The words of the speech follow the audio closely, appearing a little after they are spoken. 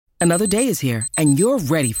Another day is here, and you're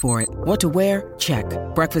ready for it. What to wear? Check.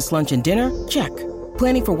 Breakfast, lunch, and dinner? Check.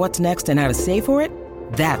 Planning for what's next and how to save for it?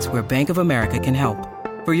 That's where Bank of America can help.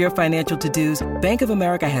 For your financial to-dos, Bank of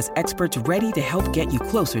America has experts ready to help get you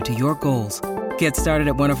closer to your goals. Get started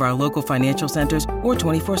at one of our local financial centers or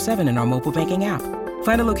 24/7 in our mobile banking app.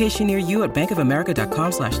 Find a location near you at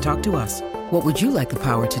bankofamerica.com/talktous. What would you like the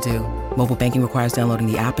power to do? Mobile banking requires downloading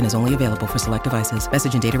the app and is only available for select devices.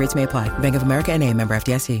 Message and data rates may apply. Bank of America N.A., member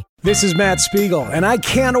FDIC. This is Matt Spiegel, and I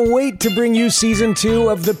can't wait to bring you Season 2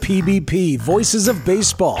 of the PBP, Voices of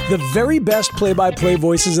Baseball. The very best play-by-play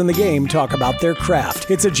voices in the game talk about their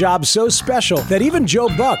craft. It's a job so special that even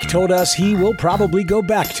Joe Buck told us he will probably go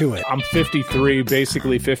back to it. I'm 53,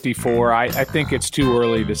 basically 54. I think it's too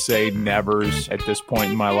early to say nevers at this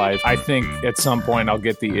point in my life. I think at some point I'll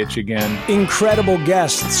get the itch again. Incredible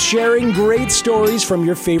guests sharing great stories from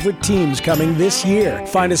your favorite teams coming this year.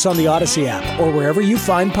 Find us on the Odyssey app or wherever you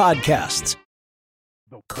find podcasts.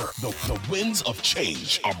 The winds of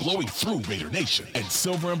change are blowing through Raider Nation, and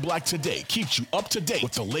Silver and Black Today keeps you up to date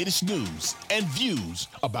with the latest news and views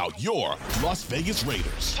about your Las Vegas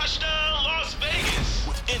Raiders. Touchdown, Las Vegas!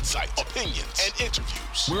 With insight, opinions, and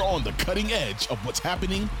interviews, we're on the cutting edge of what's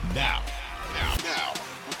happening now. Now,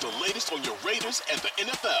 with the latest on your Raiders and the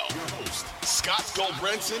NFL, your host, Scott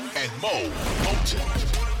Goldbranson and Mo Moulton.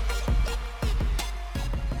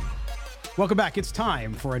 Welcome back. It's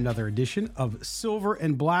time for another edition of Silver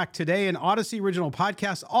and Black Today, an Odyssey original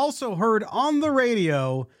podcast, also heard on the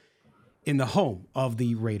radio in the home of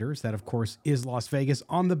the Raiders. That, of course, is Las Vegas,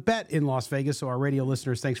 on the Bet in Las Vegas. So our radio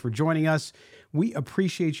listeners, thanks for joining us. We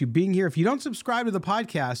appreciate you being here. If you don't subscribe to the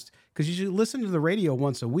podcast, because you should listen to the radio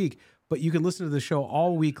once a week, but you can listen to the show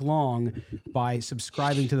all week long by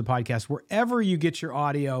subscribing to the podcast. Wherever you get your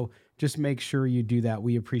audio, just make sure you do that.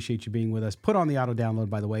 We appreciate you being with us. Put on the auto download,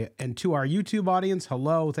 by the way. And to our YouTube audience,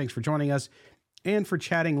 hello. Thanks for joining us and for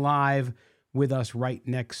chatting live with us right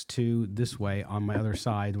next to this way on my other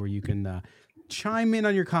side, where you can chime in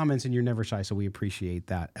on your comments, and you're never shy. So we appreciate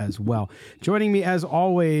that as well. Joining me, as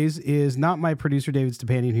always, is not my producer, David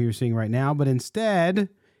Stepanian, who you're seeing right now, but instead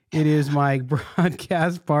it is my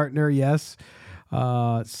broadcast partner. Yes.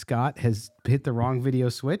 Scott has hit the wrong video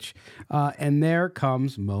switch. And there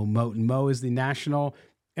comes Mo Moulton. Mo is the national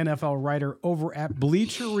NFL writer over at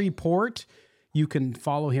Bleacher Report. You can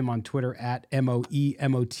follow him on Twitter at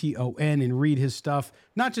MOEMOTON and read his stuff,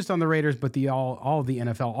 not just on the Raiders, but all of the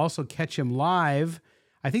NFL. Also catch him live.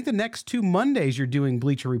 I think the next 2 Mondays you're doing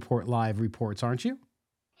Bleacher Report live reports, aren't you?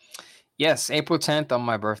 Yes, April 10th on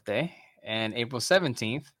my birthday and April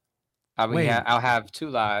 17th. I'll have 2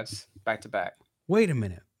 lives back to back. Wait a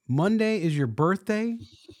minute. Monday is your birthday?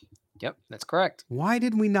 Yep, that's correct. Why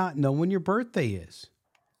did we not know when your birthday is?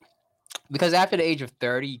 Because after the age of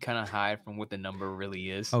 30, you kind of hide from what the number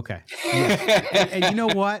really is. Okay. Yeah. and you know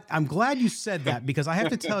what? I'm glad you said that, because I have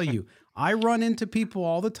to tell you, I run into people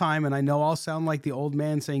all the time, and I know I'll sound like the old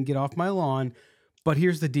man saying, get off my lawn, but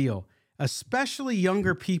here's the deal. Especially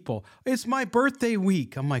younger people. It's my birthday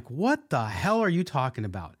week. I'm like, what the hell are you talking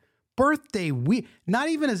about? Birthday week. Not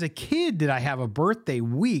even as a kid did I have a birthday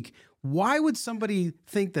week. Why would somebody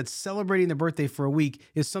think that celebrating their birthday for a week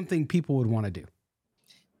is something people would want to do?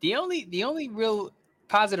 The only real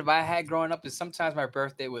positive I had growing up is sometimes my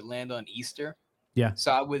birthday would land on Easter. Yeah.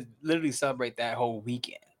 So I would literally celebrate that whole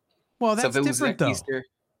weekend. Well, that's so if it different, was though. Easter,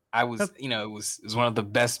 I was, it was one of the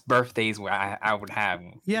best birthdays where I would have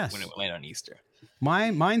when it would land on Easter.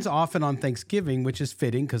 Mine's often on Thanksgiving, which is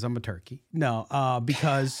fitting because I'm a turkey. No,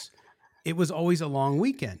 because it was always a long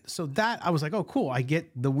weekend. So that I was like, oh, cool. I get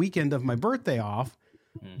the weekend of my birthday off.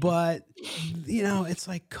 But, it's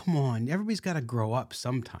like, come on, everybody's got to grow up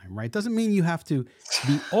sometime, right? Doesn't mean you have to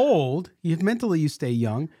be old. Mentally, you stay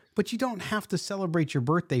young, but you don't have to celebrate your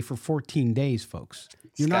birthday for 14 days, folks.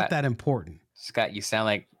 You're not that important. Scott, you sound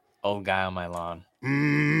like old guy on my lawn.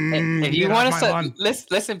 If you want to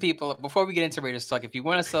listen, people, before we get into Raiders talk, if you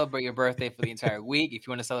want to celebrate your birthday for the entire week, if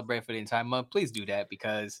you want to celebrate for the entire month, please do that,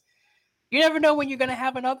 because you never know when you're going to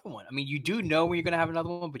have another one. I mean, you do know when you're going to have another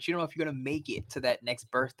one, but you don't know if you're going to make it to that next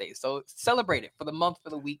birthday. So celebrate it for the month, for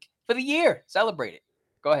the week, for the year. Celebrate it.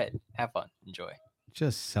 Go ahead. Have fun. Enjoy.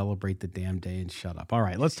 Just celebrate the damn day and shut up. All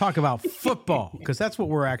right, let's talk about football, because that's what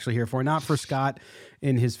we're actually here for, not for Scott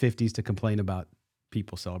in his 50s to complain about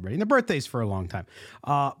people celebrating their birthdays for a long time.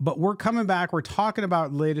 But we're coming back. We're talking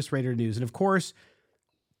about latest Raider news. And, of course,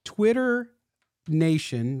 Twitter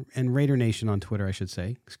Nation and Raider Nation on Twitter, I should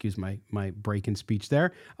say, excuse my break in speech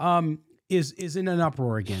there, is in an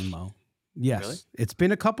uproar again, Mo. Yes. Really? It's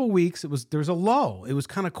been a couple weeks. There's a lull. It was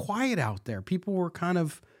kind of quiet out there. People were kind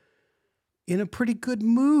of in a pretty good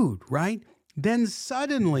mood, right? Then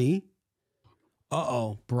suddenly,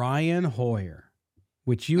 Brian Hoyer,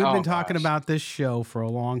 which you had been talking about this show for a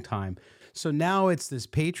long time. So now it's this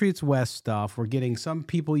Patriots West stuff. We're getting some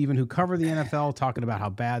people even who cover the NFL talking about how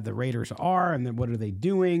bad the Raiders are and then what are they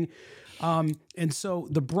doing. And so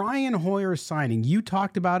the Brian Hoyer signing, you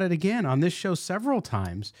talked about it again on this show several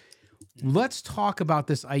times. Let's talk about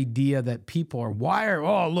this idea that people are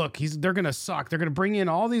they're going to suck. They're going to bring in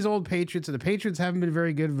all these old Patriots, and the Patriots haven't been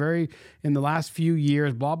very good in the last few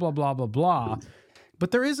years, blah, blah, blah, blah, blah.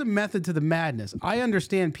 But there is a method to the madness. I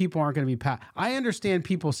understand people aren't going to be I understand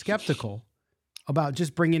people skeptical about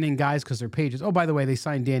just bringing in guys because they're Patriots. Oh, by the way, they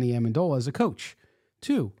signed Danny Amendola as a coach,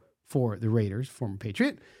 too, for the Raiders, former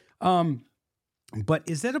Patriot. But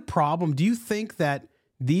is that a problem? Do you think that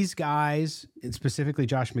these guys, and specifically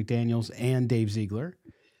Josh McDaniels and Dave Ziegler,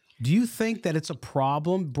 do you think that it's a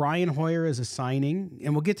problem? Brian Hoyer is a signing,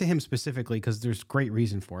 and we'll get to him specifically because there's great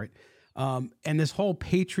reason for it. And this whole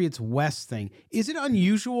Patriots West thing, is it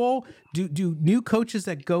unusual? Do new coaches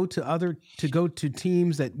that go to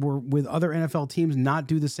teams that were with other NFL teams not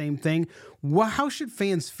do the same thing? How should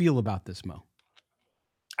fans feel about this, Mo?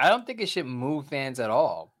 I don't think it should move fans at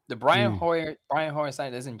all. The Brian Hoyer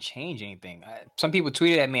sign doesn't change anything. Some people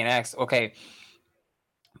tweeted at me and asked, okay,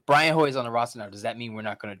 Brian Hoyer's on the roster now. Does that mean we're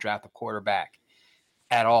not going to draft a quarterback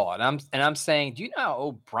at all? And I'm saying, do you know how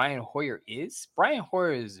old Brian Hoyer is? Brian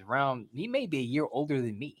Hoyer is around, he may be a year older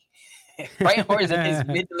than me. Brian Hoyer's in his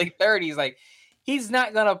mid to late 30s. Like, he's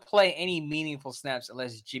not going to play any meaningful snaps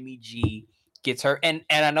unless Jimmy G gets hurt. And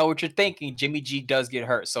I know what you're thinking. Jimmy G does get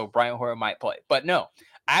hurt, so Brian Hoyer might play. But no,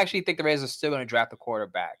 I actually think the Raiders are still going to draft a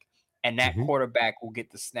quarterback. And that quarterback will get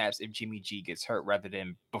the snaps if Jimmy G gets hurt rather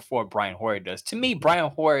than before Brian Hoyer does. To me, Brian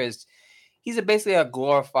Hoyer he's basically a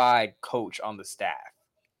glorified coach on the staff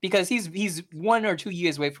because he's 1 or 2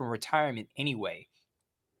 years away from retirement anyway.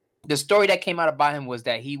 The story that came out about him was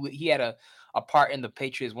that he had a part in the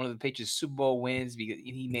Patriots, one of the Patriots Super Bowl wins because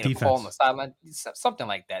he made a call on the sideline, something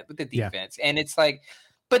like that with the defense. Yeah. And it's like,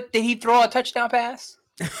 but did he throw a touchdown pass?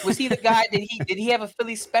 Was he the guy? Did he have a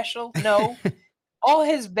Philly special? No. All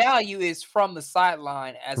his value is from the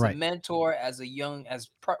sideline as a mentor, as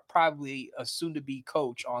probably a soon-to-be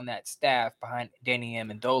coach on that staff behind Danny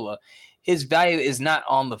Amendola. His value is not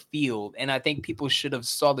on the field, and I think people should have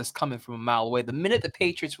saw this coming from a mile away. The minute the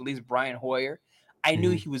Patriots released Brian Hoyer, I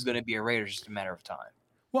knew he was going to be a Raider, just a matter of time.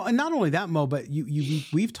 Well, and not only that, Mo, but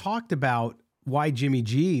we've talked about why Jimmy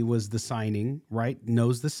G was the signing, right?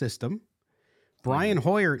 Knows the system. Brian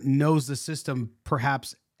Hoyer knows the system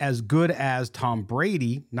perhaps as good as Tom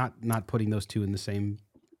Brady, not putting those two in the same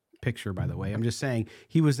picture, by the way. I'm just saying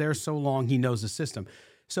he was there so long, he knows the system.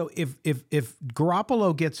 So if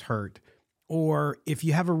Garoppolo gets hurt, or if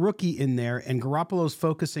you have a rookie in there and Garoppolo's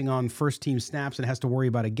focusing on first team snaps and has to worry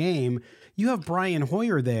about a game, you have Brian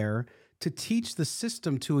Hoyer there to teach the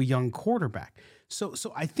system to a young quarterback. So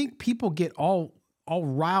I think people get all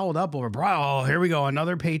riled up over, here we go,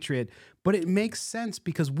 another Patriot. But it makes sense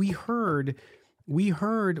because we heard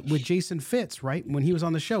with Jason Fitz, right, when he was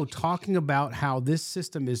on the show, talking about how this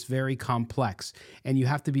system is very complex and you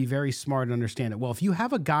have to be very smart and understand it. Well, if you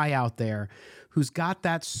have a guy out there who's got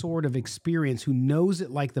that sort of experience, who knows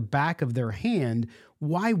it like the back of their hand,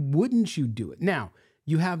 why wouldn't you do it? Now,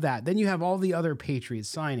 you have that. Then you have all the other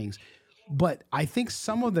Patriots signings. But I think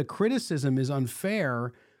some of the criticism is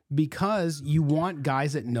unfair because you want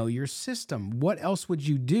guys that know your system. What else would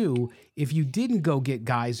you do if you didn't go get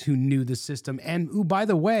guys who knew the system and who, by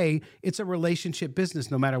the way, it's a relationship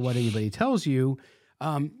business no matter what anybody tells you.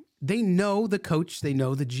 They know the coach, they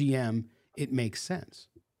know the GM. It makes sense.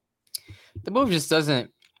 The move just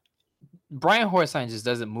doesn't – Brian Hoyer sign just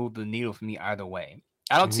doesn't move the needle for me either way.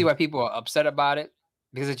 I don't see why people are upset about it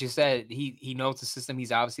because, as you said, he knows the system.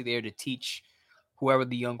 He's obviously there to teach whoever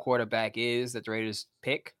the young quarterback is that the Raiders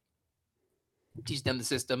pick. Teach them the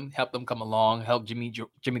system, help them come along, help Jimmy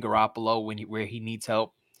Garoppolo where he needs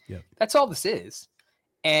help. Yep. That's all this is.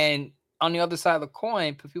 And on the other side of the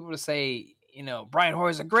coin, for people to say, Brian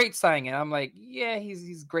Hoyer's a great signing, and I'm like, yeah,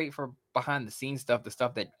 he's great for behind the scenes stuff, the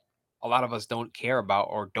stuff that a lot of us don't care about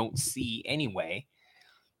or don't see anyway.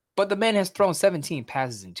 But the man has thrown 17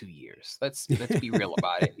 passes in 2 years. Let's be real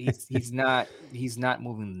about it. He's not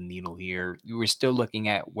moving the needle here. We're still looking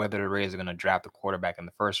at whether the Raiders are going to draft a quarterback in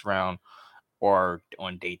the first round or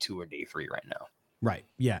on day 2 or day 3 right now. Right.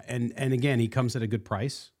 Yeah. And again, he comes at a good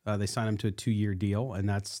price. They sign him to a 2-year deal, and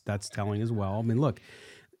that's telling as well. I mean, look,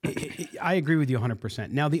 I agree with you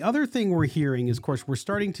 100%. Now, the other thing we're hearing is, of course, we're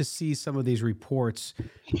starting to see some of these reports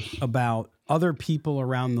about other people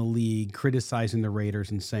around the league criticizing the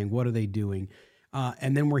Raiders and saying, what are they doing?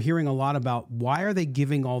 And then we're hearing a lot about why are they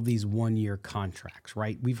giving all these one-year contracts,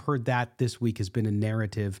 right? We've heard that this week has been a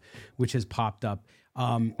narrative which has popped up.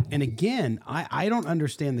 And again, I don't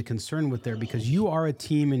understand the concern with there because you are a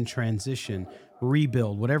team in transition,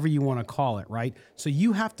 rebuild, whatever you want to call it, right? So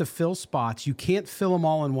you have to fill spots. You can't fill them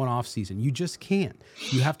all in one offseason. You just can't.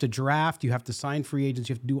 You have to draft. You have to sign free agents.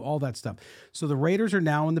 You have to do all that stuff. So the Raiders are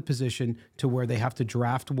now in the position to where they have to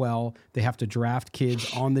draft well. They have to draft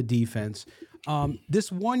kids on the defense.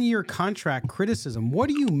 This one-year contract criticism, what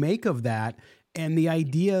do you make of that? And the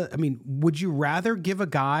idea, I mean, would you rather give a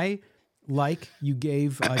guy like you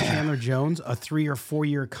gave Chandler Jones a 3 or 4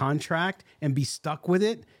 year contract and be stuck with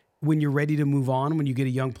it when you're ready to move on, when you get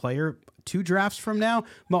a young player 2 drafts from now?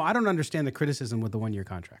 Mo, I don't understand the criticism with the 1 year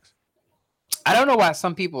contracts. I don't know why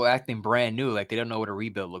some people are acting brand new, like they don't know what a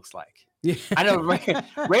rebuild looks like. Yeah. I know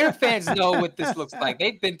Raider fans know what this looks like.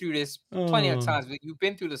 They've been through this plenty of times. But you've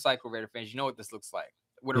been through the cycle, Raider fans. You know what this looks like,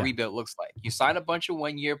 what a rebuild looks like. You sign a bunch of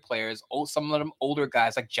 1 year players, some of them older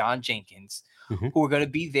guys like John Jenkins, who are going to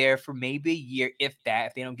be there for maybe a year, if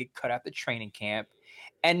they don't get cut out the training camp.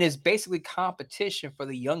 And there's basically competition for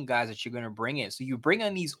the young guys that you're going to bring in. So you bring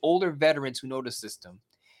in these older veterans who know the system.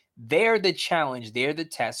 They're the challenge. They're the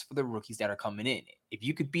test for the rookies that are coming in. If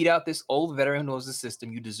you could beat out this old veteran who knows the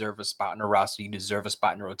system, you deserve a spot in the roster. You deserve a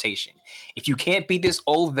spot in the rotation. If you can't beat this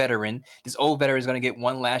old veteran is going to get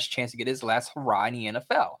one last chance to get his last hurrah in the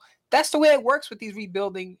NFL. That's the way it works with these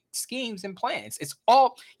rebuilding schemes and plans. It's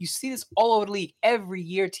all, you see this all over the league. Every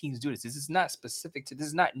year teams do this. This is not specific to, this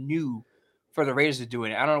is not new for the Raiders to do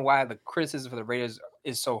it. I don't know why the criticism for the Raiders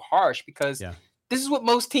is so harsh, because this is what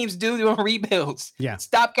most teams do during rebuilds. Yeah.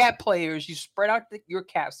 Stopgap players. You spread out your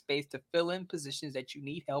cap space to fill in positions that you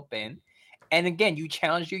need help in. And again, you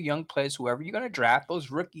challenge your young players, whoever you're going to draft,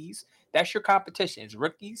 those rookies. That's your competition. It's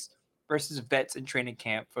rookies versus vets in training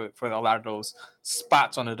camp for a lot of those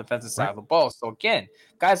spots on the defensive side of the ball. So again,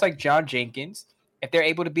 guys like John Jenkins, if they're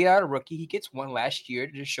able to beat out a rookie, he gets one last year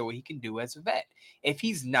to just show what he can do as a vet. If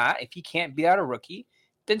he can't beat out a rookie,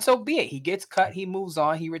 then so be it. He gets cut, he moves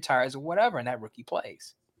on, he retires or whatever, and that rookie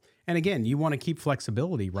plays. And again, you want to keep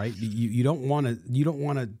flexibility, right? You don't want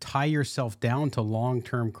to tie yourself down to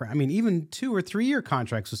long-term. I mean, even 2 or 3 year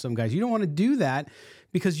contracts with some guys. You don't want to do that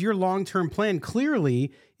because your long-term plan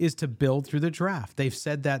clearly is to build through the draft. They've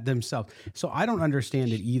said that themselves. So I don't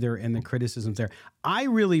understand it either, and the criticisms there. I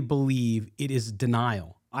really believe it is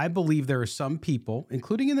denial. I believe there are some people,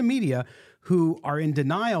 including in the media, who are in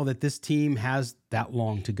denial that this team has that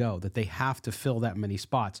long to go, that they have to fill that many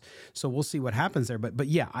spots. So we'll see what happens there. But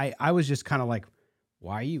yeah, I was just kind of like,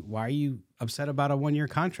 why are you upset about a 1 year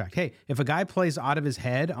contract? Hey, if a guy plays out of his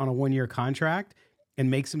head on a 1 year contract and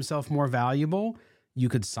makes himself more valuable, you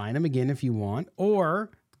could sign him again if you want, or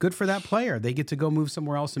good for that player. They get to go move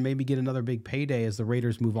somewhere else and maybe get another big payday as the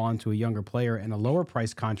Raiders move on to a younger player and a lower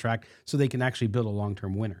price contract so they can actually build a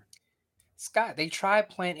long-term winner. Scott, they tried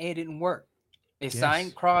plan A, didn't work. They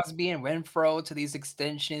signed Crosby and Renfro to these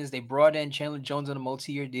extensions. They brought in Chandler Jones on a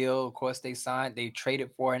multi-year deal. Of course, they traded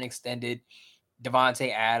for and extended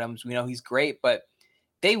Devontae Adams. We know he's great, but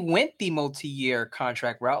they went the multi-year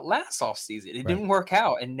contract route last offseason. It didn't work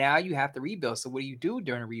out, and now you have to rebuild. So what do you do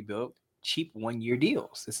during a rebuild? Cheap 1 year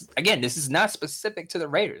deals. This is not specific to the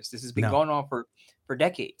Raiders. This has been going on for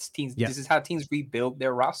decades. This is how teams rebuild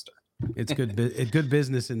their roster. It's good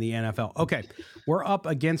business in the NFL. Okay, we're up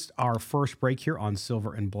against our first break here on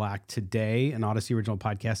Silver and Black today, an Odyssey original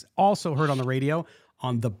podcast, also heard on the radio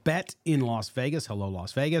on The Bet in Las Vegas. Hello,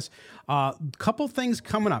 Las Vegas. Couple things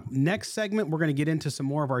coming up. Next segment, we're going to get into some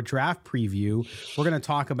more of our draft preview. We're going to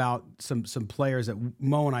talk about some players that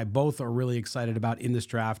Mo and I both are really excited about in this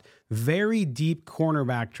draft. Very deep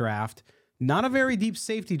cornerback draft. Not a very deep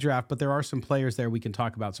safety draft, but there are some players there we can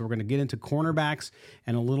talk about. So we're going to get into cornerbacks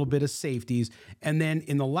and a little bit of safeties. And then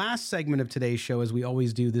in the last segment of today's show, as we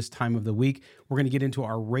always do this time of the week, we're going to get into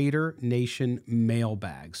our Raider Nation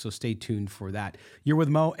mailbag. So stay tuned for that. You're with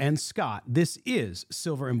Mo and Scott. This is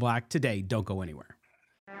Silver and Black today. Don't go anywhere.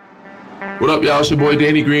 What up, y'all? It's your boy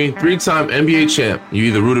Danny Green, 3-time NBA champ. You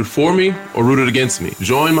either rooted for me or rooted against me.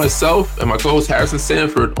 Join myself and my co-host Harrison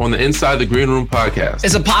Sanford on the Inside the Green Room podcast.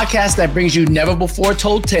 It's a podcast that brings you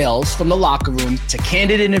never-before-told tales from the locker room to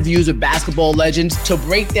candid interviews with basketball legends to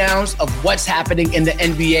breakdowns of what's happening in the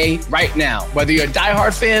NBA right now. Whether you're a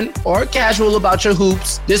diehard fan or casual about your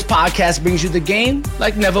hoops, this podcast brings you the game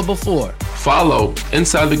like never before. Follow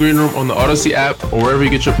Inside the Green Room on the Odyssey app or wherever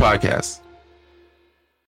you get your podcasts.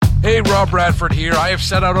 Hey, Rob Bradford here. I have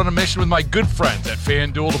set out on a mission with my good friends at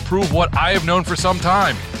FanDuel to prove what I have known for some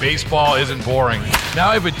time. Baseball isn't boring. Now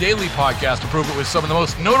I have a daily podcast to prove it with some of the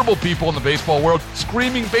most notable people in the baseball world,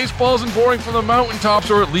 screaming baseball isn't boring from the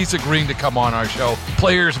mountaintops, or at least agreeing to come on our show.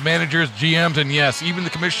 Players, managers, GMs, and yes, even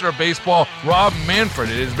the commissioner of baseball, Rob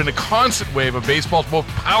Manfred. It has been a constant wave of baseball's most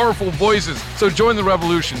powerful voices. So join the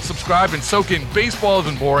revolution. Subscribe and soak in Baseball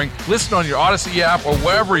Isn't Boring. Listen on your Odyssey app or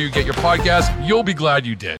wherever you get your podcasts. You'll be glad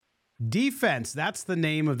you did. Defense, that's the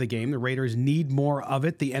name of the game. The Raiders need more of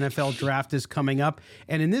it. The NFL draft is coming up.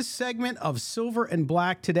 And in this segment of Silver and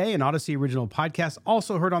Black today, an Odyssey original podcast,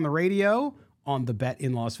 also heard on the radio on The Bet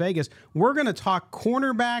in Las Vegas, we're going to talk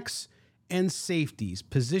cornerbacks and safeties,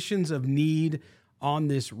 positions of need on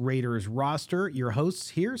this Raiders roster. Your hosts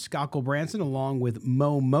here, Scott Gulbranson, along with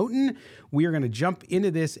Mo Moten. We are going to jump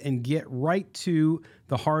into this and get right to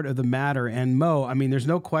the heart of the matter. And Mo, I mean, there's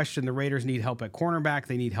no question the Raiders need help at cornerback.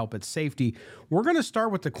 They need help at safety. We're going to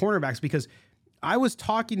start with the cornerbacks because I was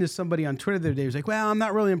talking to somebody on Twitter the other day. He was like, well, I'm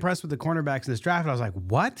not really impressed with the cornerbacks in this draft. And I was like,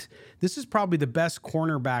 what? This is probably the best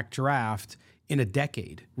cornerback draft in a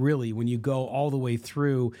decade, really, when you go all the way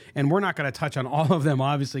through. And we're not going to touch on all of them,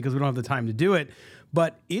 obviously, because we don't have the time to do it.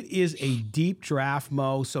 But it is a deep draft,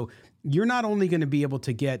 Mo. So you're not only going to be able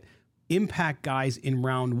to get impact guys in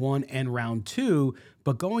round 1 and round 2,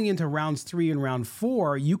 but going into rounds 3 and round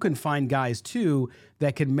 4, you can find guys, too,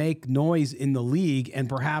 that can make noise in the league and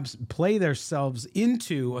perhaps play themselves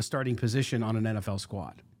into a starting position on an NFL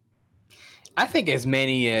squad. I think as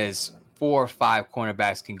many as 4 or 5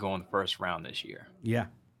 cornerbacks can go in the first round this year. Yeah.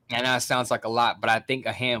 And that sounds like a lot, but I think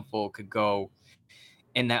a handful could go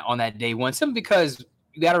in that on that day one. Simply because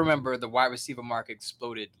you got to remember the wide receiver market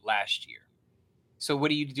exploded last year. So what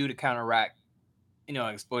do you do to counteract,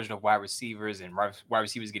 explosion of wide receivers and wide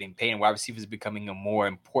receivers getting paid and wide receivers becoming a more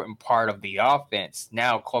important part of the offense,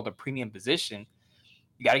 now called a premium position?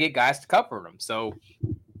 You got to get guys to cover them. So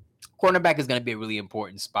cornerback is going to be a really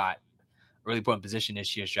important spot. Really important position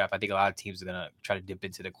this year's draft. I think a lot of teams are going to try to dip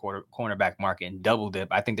into the cornerback market and double dip.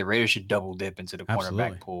 I think the Raiders should double dip into the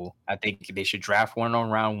cornerback pool. I think they should draft one on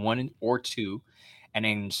round 1 or 2 and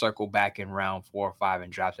then circle back in round 4 or 5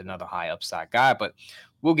 and draft another high upside guy. But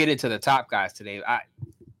we'll get into the top guys today.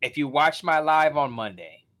 If you watched my live on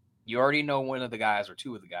Monday, you already know one of the guys or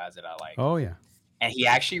two of the guys that I like. Oh, yeah. And he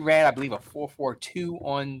actually ran, I believe, a 4.42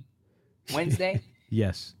 on Wednesday.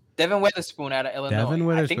 Yes. Devin Witherspoon out of Illinois. Devin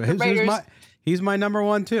Witherspoon. I think the Raiders, he's my number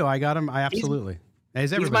 1 too. I got him. Absolutely.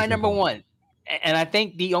 He's my number 1. And I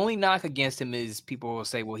think the only knock against him is people will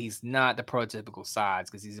say, well, he's not the prototypical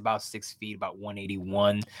size because he's about 6 feet, about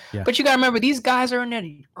 181. Yeah. But you got to remember, these guys are in their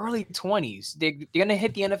early 20s. They're going to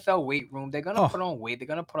hit the NFL weight room. They're going to put on weight. They're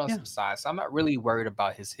going to put on some size. So I'm not really worried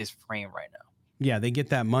about his frame right now. Yeah, they get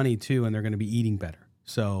that money too, and they're going to be eating better.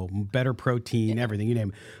 So better protein, everything, you name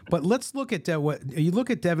it. But let's look at what you look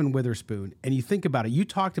at Devin Witherspoon and you think about it. You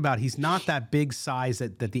talked about he's not that big size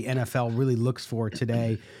that the NFL really looks for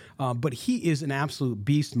today, but he is an absolute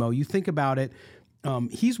beast, Mo. You think about it.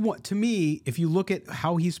 He's what, to me, if you look at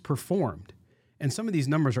how he's performed, and some of these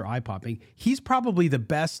numbers are eye-popping, he's probably the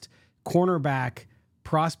best cornerback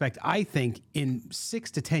prospect, I think, in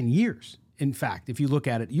 6 to 10 years. In fact, if you look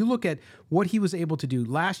at it, you look at what he was able to do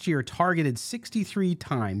last year, targeted 63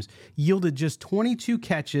 times, yielded just 22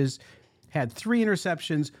 catches, had 3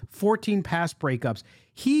 interceptions, 14 pass breakups.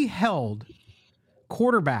 He held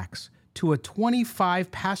quarterbacks to a 25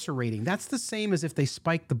 passer rating. That's the same as if they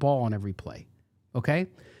spiked the ball on every play. Okay?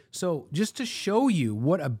 So just to show you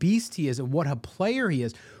what a beast he is and what a player he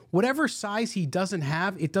is, whatever size he doesn't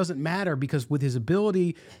have, it doesn't matter because with his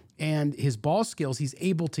ability and his ball skills, he's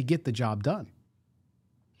able to get the job done.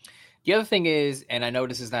 The other thing is, and I know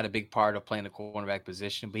this is not a big part of playing the cornerback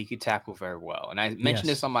position, but he could tackle very well. And I mentioned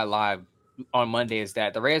this on my live on Monday, is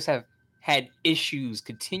that the Raiders have had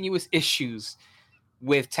continuous issues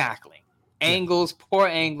with tackling. Angles, poor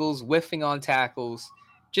angles, whiffing on tackles.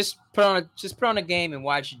 Just put on a game and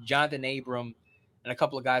watch Jonathan Abram and a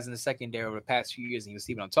couple of guys in the secondary over the past few years, and you'll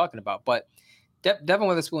see what I'm talking about. But Devin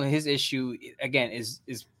Witherspoon, his issue, again, is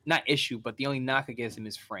not issue, but the only knock against him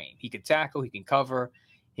is frame. He can tackle, he can cover,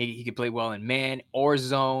 he can play well in man or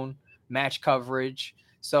zone, match coverage.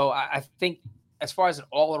 So I think as far as an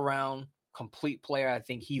all-around complete player, I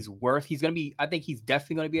think he's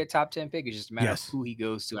definitely going to be a top 10 pick. It's just a matter of who he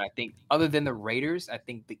goes to. And I think other than the Raiders, I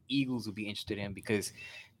think the Eagles will be interested in him because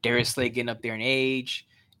Darius Slay getting up there in age,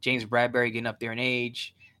 James Bradbury getting up there in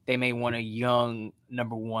age. They may want a young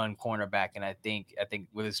number 1 cornerback, and I think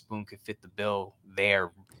Witherspoon could fit the bill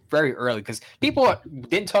there very early because people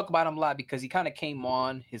didn't talk about him a lot because he kind of came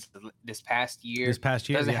on this past year.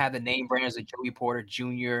 Doesn't have the name brands of Joey Porter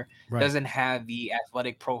Jr. Doesn't have the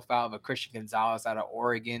athletic profile of a Christian Gonzalez out of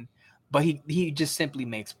Oregon, but he just simply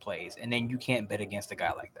makes plays, and then you can't bet against a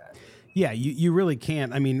guy like that. Yeah, you really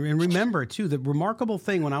can't. I mean, and remember too, the remarkable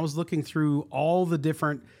thing when I was looking through all the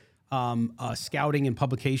different scouting and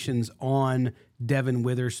publications on Devin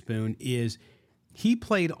Witherspoon is he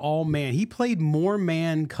played all man. He played more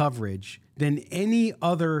man coverage than any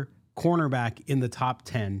other cornerback in the top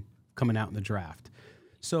 10 coming out in the draft.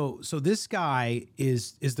 So this guy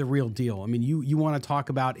is the real deal. I mean, you want to talk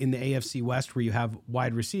about in the AFC West where you have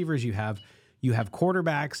wide receivers, you have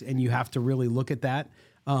quarterbacks, and you have to really look at that.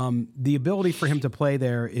 The ability for him to play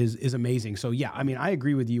there is amazing. So yeah, I mean, I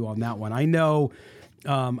agree with you on that one. I know.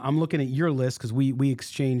 I'm looking at your list because we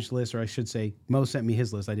exchanged lists, or I should say, Mo sent me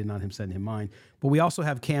his list. I did not send him mine. But we also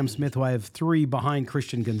have Cam Smith, who I have 3 behind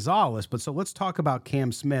Christian Gonzalez. But so let's talk about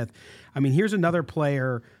Cam Smith. I mean, here's another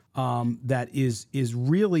player that is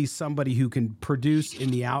really somebody who can produce in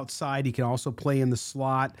the outside. He can also play in the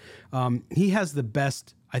slot. He has the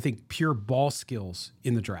best, I think, pure ball skills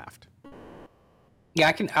in the draft. Yeah,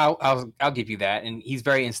 I'll give you that, and he's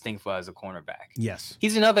very instinctful as a cornerback. Yes,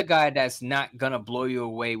 he's another guy that's not gonna blow you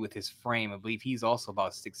away with his frame. I believe he's also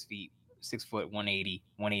about 6 foot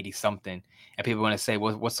 180 something, and people want to say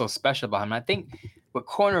what's so special about him. And I think with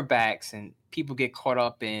cornerbacks, and people get caught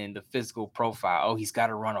up in the physical profile. Oh, he's got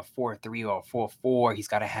to run a 4.3 or a 4.4. He's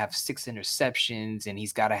got to have 6 interceptions, and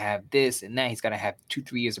he's got to have this and that. He's got to have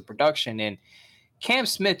 2-3 years of production. And Cam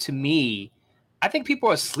Smith, to me, I think people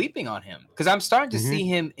are sleeping on him because I'm starting to see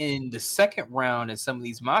him in the second round in some of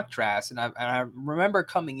these mock drafts. And I remember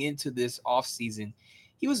coming into this offseason,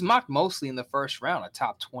 he was mocked mostly in the first round, a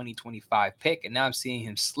top 20, 25 pick. And now I'm seeing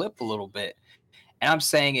him slip a little bit. And I'm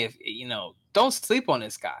saying, don't sleep on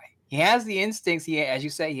this guy. He has the instincts. As you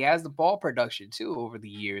say, he has the ball production too over the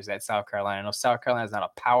years at South Carolina. I know South Carolina is not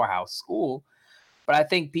a powerhouse school, but I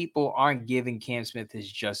think people aren't giving Cam Smith his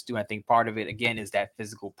just due. I think part of it, again, is that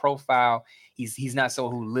physical profile. He's not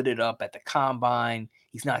someone who lit it up at the combine.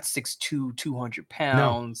 He's not 6'2", 200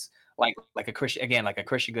 pounds, like a Christian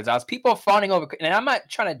Gonzalez. People are fawning over, and I'm not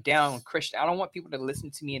trying to down Christian. I don't want people to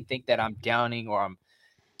listen to me and think that I'm downing or I'm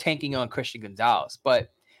tanking on Christian Gonzalez.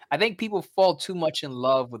 But I think people fall too much in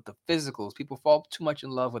love with the physicals. People fall too much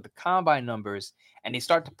in love with the combine numbers, and they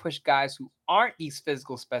start to push guys who aren't these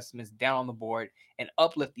physical specimens down on the board and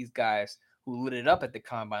uplift these guys who lit it up at the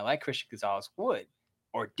combine like Christian Gonzalez would,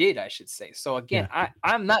 or did, I should say. So again,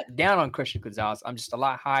 I'm not down on Christian Gonzalez. I'm just a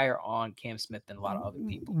lot higher on Cam Smith than a lot of other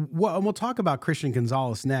people. Well, and we'll talk about Christian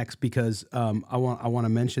Gonzalez next because I want to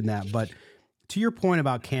mention that. But to your point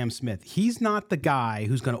about Cam Smith, he's not the guy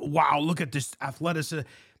who's going to, wow, look at this athleticism.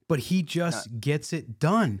 But he just gets it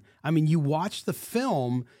done. I mean, you watch the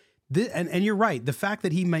film, and you're right. The fact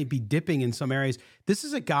that he might be dipping in some areas, this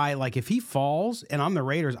is a guy, like if he falls and I'm the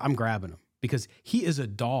Raiders, I'm grabbing him because he is a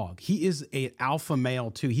dog. He is an alpha male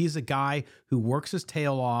too. He's a guy who works his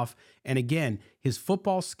tail off. And again, his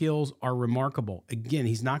football skills are remarkable. Again,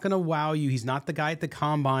 he's not going to wow you. He's not the guy at the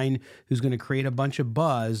combine who's going to create a bunch of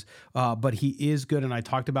buzz, but he is good. And I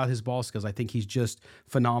talked about his ball skills. I think he's just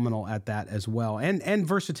phenomenal at that as well. And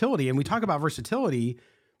versatility. And we talk about versatility.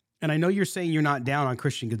 And I know you're saying you're not down on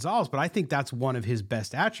Christian Gonzalez, but I think that's one of his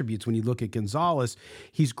best attributes when you look at Gonzalez.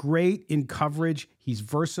 He's great in coverage. He's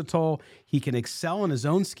versatile. He can excel in his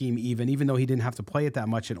own scheme even though he didn't have to play it that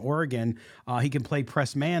much in Oregon. He can play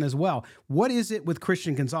press man as well. What is it with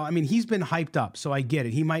Christian Gonzalez? I mean, he's been hyped up, so I get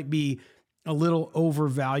it. He might be a little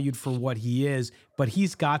overvalued for what he is, but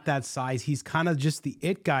he's got that size. He's kind of just the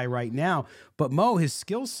it guy right now. But Mo, his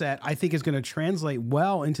skill set, I think, is going to translate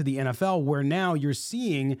well into the NFL, where now you're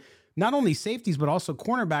seeing not only safeties, but also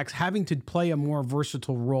cornerbacks having to play a more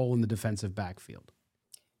versatile role in the defensive backfield.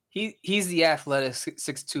 He's the athletic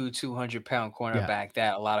 6'2", 200-pound cornerback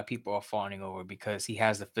that a lot of people are fawning over because he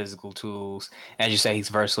has the physical tools. As you say, he's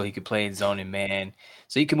versatile. He can play in zone and man.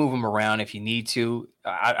 So you can move him around if you need to.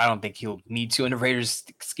 I don't think he'll need to in the Raiders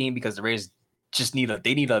scheme because the Raiders just need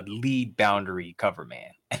a lead boundary cover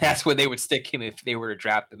man. And that's where they would stick him if they were to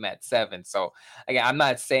draft him at 7. So again, I'm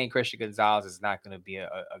not saying Christian Gonzalez is not going to be a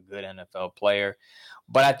good NFL player,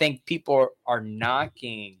 but I think people are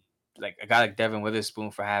knocking like a guy like Devin Witherspoon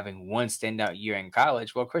for having one standout year in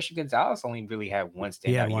college. Well, Christian Gonzalez only really had one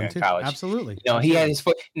standout year in college. Absolutely. He had his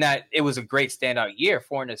foot. Now, it was a great standout year,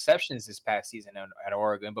 4 interceptions this past season at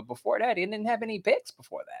Oregon. But before that, he didn't have any picks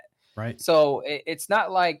before that. Right. So it's not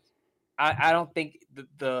like I don't think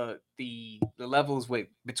the levels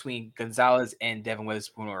between Gonzalez and Devin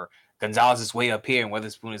Witherspoon, or Gonzalez is way up here and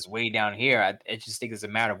Witherspoon is way down here. I just think it's a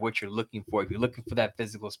matter of what you're looking for. If you're looking for that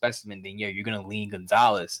physical specimen, then you're going to lean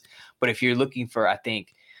Gonzalez. But if you're looking for, I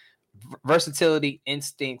think, versatility,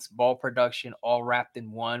 instincts, ball production, all wrapped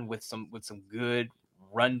in one with some good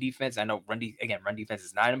run defense. I know run defense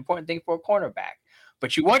is not an important thing for a cornerback,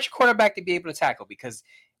 but you want your quarterback to be able to tackle, because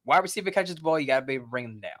wide receiver catches the ball, you got to be able to bring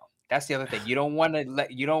them down. That's the other thing. You don't want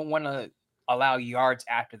to allow yards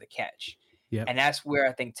after the catch. Yep. And that's where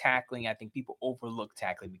I think people overlook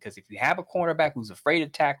tackling, because if you have a cornerback who's afraid to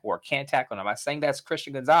tackle or can't tackle, and I'm not saying that's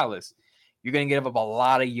Christian Gonzalez, you're going to give up a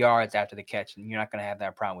lot of yards after the catch, and you're not going to have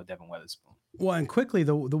that problem with Devin Witherspoon. Well, and quickly,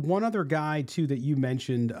 the one other guy, too, that you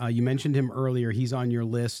mentioned him earlier, he's on your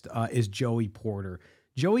list, is Joey Porter.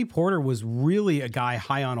 Joey Porter was really a guy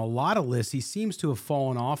high on a lot of lists. He seems to have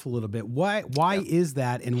fallen off a little bit. Why is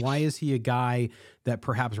that, and why is he a guy that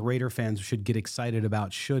perhaps Raider fans should get excited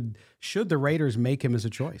about? Should the Raiders make him as a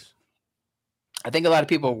choice? I think a lot of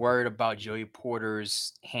people are worried about Joey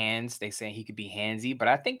Porter's hands. They say he could be handsy, but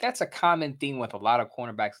I think that's a common theme with a lot of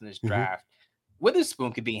cornerbacks in this draft.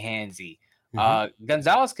 Witherspoon could be handsy.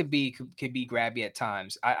 Gonzalez could be grabby at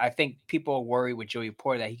times. I think people are worried with Joey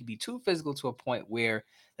Porter that he could be too physical to a point where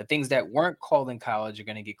the things that weren't called in college are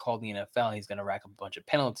going to get called in the NFL, and he's going to rack up a bunch of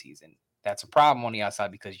penalties. And that's a problem on the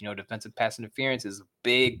outside, because, defensive pass interference is a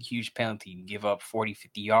big, huge penalty. You can give up 40,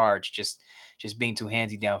 50 yards just being too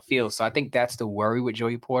handsy downfield. So I think that's the worry with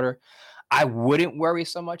Joey Porter. I wouldn't worry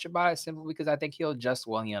so much about it, simply because I think he'll adjust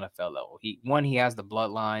well in the NFL level. He has the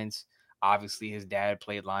bloodlines. Obviously, his dad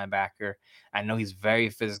played linebacker. I know he's very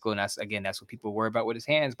physical, and that's what people worry about with his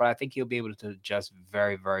hands. But I think he'll be able to adjust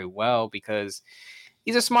very, very well, because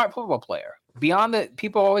he's a smart football player. Beyond that,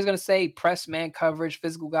 people are always going to say press man coverage,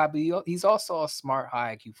 physical guy, but he's also a smart,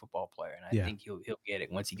 high IQ football player, and I think he'll get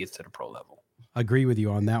it once he gets to the pro level. Agree with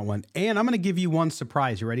you on that one. And I'm going to give you one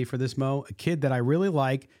surprise. You ready for this, Mo? A kid that I really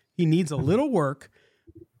like. He needs a little work.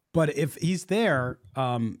 But if he's there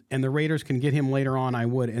and the Raiders can get him later on, I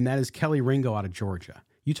would. And that is Kelly Ringo out of Georgia.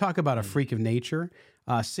 You talk about a freak of nature.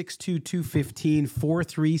 6'2", 215,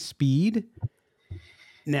 4'3" speed.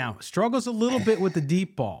 Now, struggles a little bit with the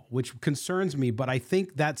deep ball, which concerns me. But I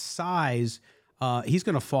think that size, he's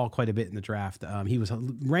going to fall quite a bit in the draft. He was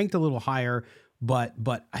ranked a little higher. But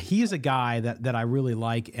he is a guy that I really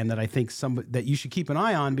like, and that I think that you should keep an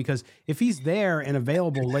eye on, because if he's there and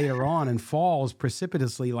available later on and falls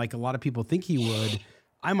precipitously like a lot of people think he would,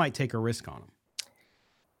 I might take a risk on him.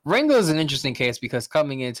 Ringo is an interesting case, because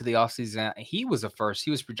coming into the offseason, he was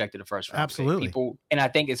projected a first round. Absolutely. And I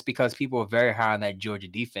think it's because people were very high on that Georgia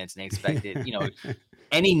defense, and they expected,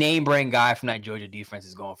 any name brand guy from that Georgia defense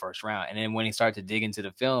is going first round. And then when he started to dig into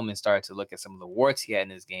the film and started to look at some of the warts he had in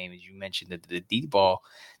his game, as you mentioned, the deep ball,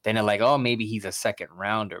 then they're like, oh, maybe he's a second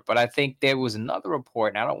rounder. But I think there was another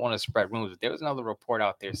report, and I don't want to spread rumors, but there was another report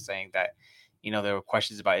out there saying that, there were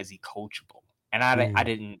questions about, is he coachable? And I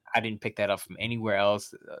didn't pick that up from anywhere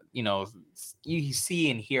else. You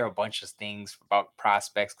see and hear a bunch of things about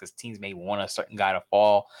prospects because teams may want a certain guy to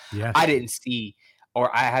fall. Yeah. I didn't see,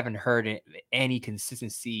 or I haven't heard any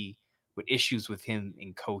consistency with issues with him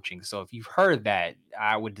in coaching. So if you've heard that,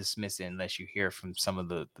 I would dismiss it unless you hear from some of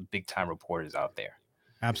the big time reporters out there.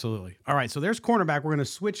 Absolutely. All right. So there's cornerback. We're going to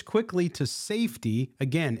switch quickly to safety.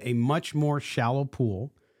 Again, a much more shallow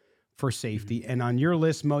pool for safety. And on your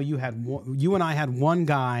list, Mo, you and I had one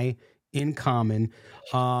guy in common,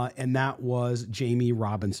 and that was Jamie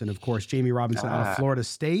Robinson. Of course, Jamie Robinson out of Florida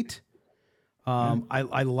State.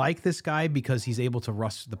 I like this guy because he's able to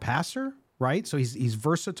rush the passer, right? So he's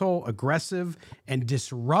versatile, aggressive, and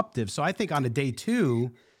disruptive. So I think on a day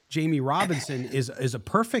two, Jamie Robinson is a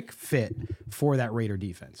perfect fit for that Raider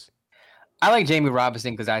defense. I like Jamie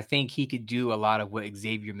Robinson because I think he could do a lot of what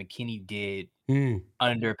Xavier McKinney did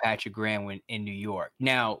under Patrick Graham in New York.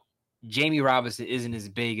 Now, Jamie Robinson isn't as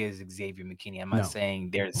big as Xavier McKinney. I'm not saying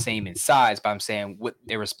they're the same in size, but I'm saying what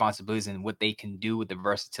their responsibilities and what they can do with the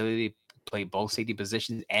versatility to play both safety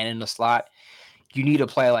positions and in the slot. You need a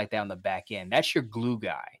player like that on the back end. That's your glue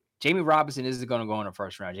guy. Jamie Robinson isn't going to go in the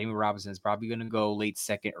first round. Jamie Robinson is probably going to go late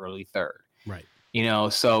second, early third. Right.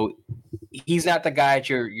 So he's not the guy that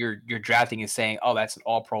you're drafting and saying, oh, that's an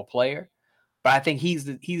all-pro player. But I think he's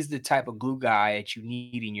the type of glue guy that you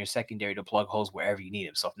need in your secondary to plug holes wherever you need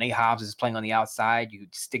him. So if Nate Hobbs is playing on the outside, you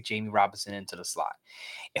stick Jamie Robinson into the slot.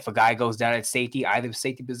 If a guy goes down at safety, either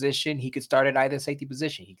safety position, he could start at either safety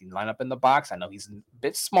position. He can line up in the box. I know he's a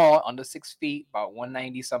bit small, under 6 feet, about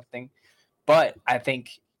 190 something. But I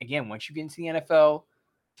think, again, once you get into the NFL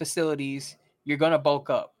facilities, you're going to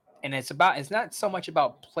bulk up. and it's not so much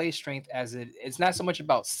about play strength it's not so much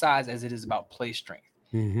about size as it is about play strength.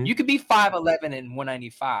 Mm-hmm. You could be 5'11" and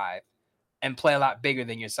 195 and play a lot bigger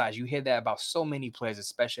than your size. You hear that about so many players,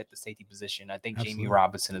 especially at the safety position. I think Absolutely. Jamie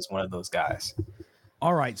Robinson is one of those guys.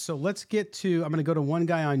 All right, so let's get to, I'm going to go to one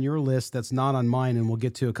guy on your list that's not on mine, and we'll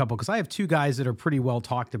get to a couple, because I have two guys that are pretty well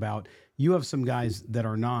talked about. You have some guys that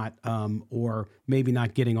are not, or maybe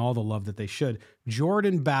not getting all the love that they should.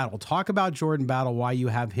 Jordan Battle. Talk about Jordan Battle, why you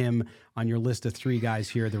have him on your list of three guys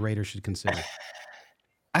here the Raiders should consider.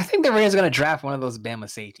 I think the Raiders are going to draft one of those Bama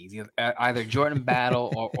safeties, either Jordan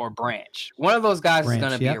Battle or Branch. One of those guys is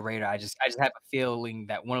going to be a Raider. I just have a feeling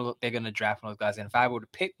that they're going to draft one of those guys. And if I were to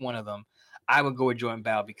pick one of them, I would go with Jordan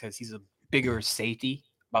Battle because he's a bigger safety,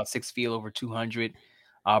 about 6 feet, over 200.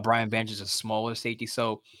 Brian Branch is a smaller safety.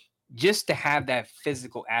 So just to have that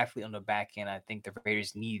physical athlete on the back end, I think the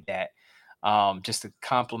Raiders need that. Just to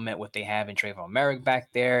complement what they have in Trayvon Merrick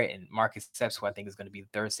back there and Marcus Epps, who I think is going to be the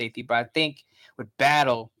third safety. But I think with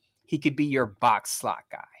Battle, he could be your box slot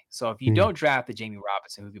guy. So if you don't draft the Jamie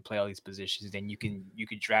Robinson, who could play all these positions, then you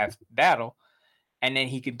could draft Battle, and then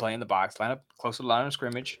he could play in the box lineup, close to the line of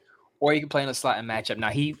scrimmage, or he can play in a slot and matchup. Now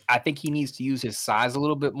I think he needs to use his size a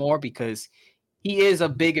little bit more because he is a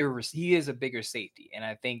bigger safety, and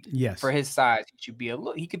I think for his size, he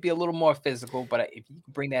could be a little more physical. But if you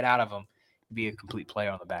can bring that out of him, be a complete player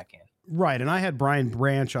on the back end. Right, and I had Brian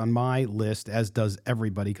Branch on my list, as does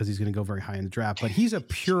everybody, because he's going to go very high in the draft. But he's a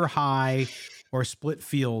pure high or split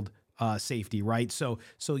field safety, right? So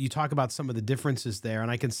you talk about some of the differences there, and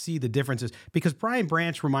I can see the differences because Brian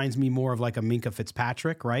Branch reminds me more of like a Minkah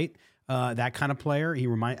Fitzpatrick, right? That kind of player. He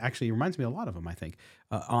reminds me a lot of him, I think,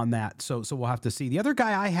 on that. So we'll have to see. The other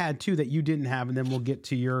guy I had too that you didn't have, and then we'll get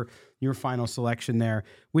to your final selection there,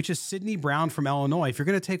 which is Sidney Brown from Illinois. If you're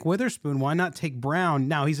going to take Witherspoon, why not take Brown?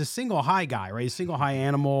 Now, he's a single high guy, right? He's a single high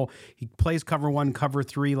animal. He plays cover 1, cover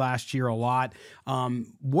 3 last year a lot.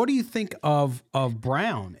 What do you think of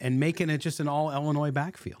Brown and making it just an all Illinois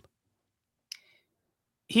backfield?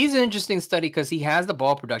 He's an interesting study because he has the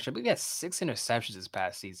ball production. I believe he had 6 interceptions this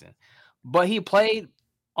past season, but he played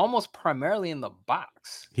almost primarily in the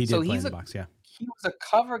box. He did play in the box, yeah. He was a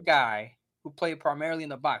cover guy who played primarily in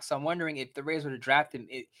the box. So I'm wondering if the Raiders were to draft him,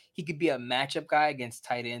 he could be a matchup guy against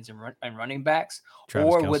tight ends and running backs,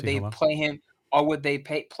 Travis or Kelce, would they play him, or would they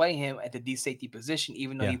play him at the D safety position,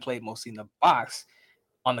 even though he played mostly in the box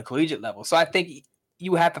on the collegiate level. So I think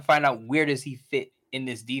you have to find out where does he fit in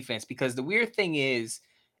this defense, because the weird thing is,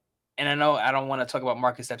 and I know I don't want to talk about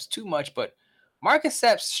Marcus Epps too much, but Marcus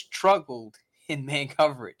Epps struggled in man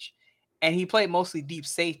coverage, and he played mostly deep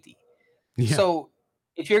safety. Yeah. So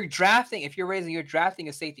if you're drafting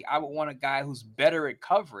a safety, I would want a guy who's better at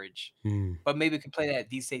coverage, but maybe could play that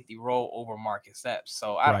D safety role over Marcus Epps.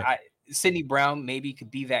 So Sidney Brown maybe could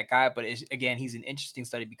be that guy, but again, he's an interesting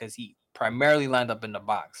study because he primarily lined up in the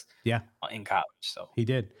box. In college. So he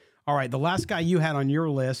did. All right, the last guy you had on your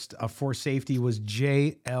list for safety was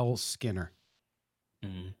J.L. Skinner.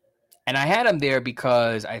 And I had him there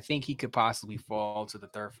because I think he could possibly fall to the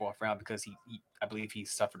 3rd, 4th round because I believe he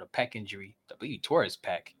suffered a pec injury. I believe he tore his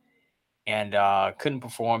pec and couldn't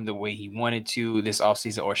perform the way he wanted to this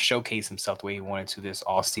offseason or showcase himself the way he wanted to this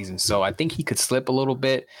offseason. So I think he could slip a little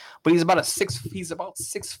bit, but he's about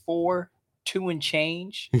 6'4", 2 and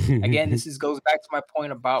change. Again, goes back to my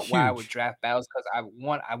point about why I would draft Battles, because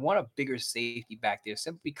I want a bigger safety back there,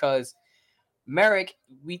 simply because Merrick,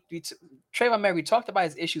 Trayvon Merrick, we talked about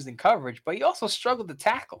his issues in coverage, but he also struggled to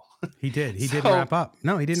tackle. He did. He didn't wrap up.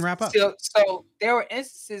 No, he didn't wrap up. So there were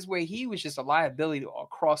instances where he was just a liability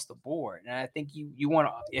across the board. And I think you want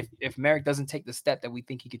to, if Merrick doesn't take the step that we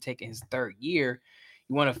think he could take in his 3rd year,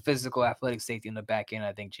 you want a physical, athletic safety in the back end.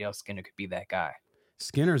 I think J.L. Skinner could be that guy.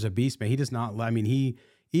 Skinner's a beast, man. He does not. I mean, he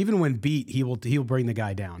even when beat, he'll bring the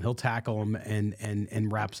guy down. He'll tackle him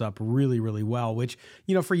and wraps up really, really well. Which,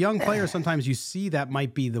 for young players, sometimes you see that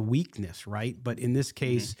might be the weakness, right? But in this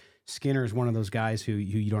case, Skinner is one of those guys who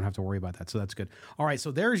you don't have to worry about that. So that's good. All right, so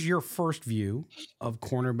there's your first view of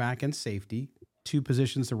cornerback and safety. 2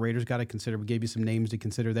 positions the Raiders got to consider. We gave you some names to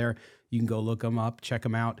consider there. You can go look them up, check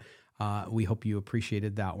them out. We hope you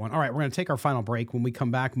appreciated that one. All right, we're going to take our final break. When we come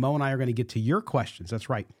back, Mo and I are going to get to your questions. That's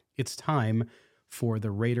right. It's time for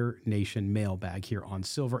the Raider Nation mailbag here on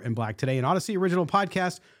Silver and Black today, an Odyssey original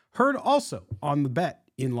podcast, heard also on the Bet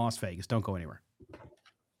in Las Vegas. Don't go anywhere.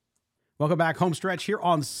 Welcome back, home stretch here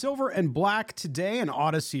on Silver and Black today, an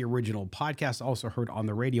Odyssey original podcast, also heard on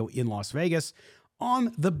the radio in Las Vegas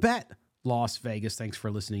on the Bet Las Vegas. Thanks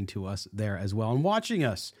for listening to us there as well and watching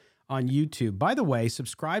us on YouTube. By the way,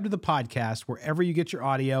 subscribe to the podcast wherever you get your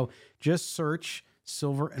audio. Just search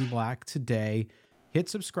Silver and Black today. hit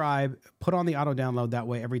subscribe, put on the auto download. That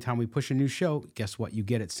way, every time we push a new show, guess what? You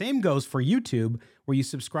get it. Same goes for YouTube, where you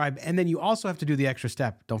subscribe. And then you also have to do the extra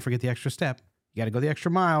step. Don't forget the extra step. You got to go the extra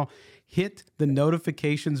mile. Hit the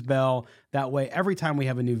notifications bell. That way, every time we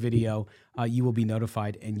have a new video, you will be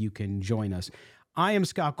notified and you can join us. I am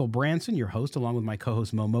Scott Goldbranson, your host, along with my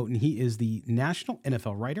co-host Mo Moton. He is the national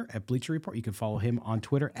NFL writer at Bleacher Report. You can follow him on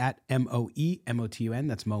Twitter at MOEMOTUN.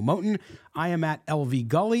 That's Mo Moton. I am at LV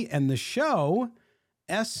Gully, and the show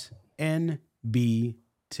SNB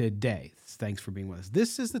Today. Thanks for being with us.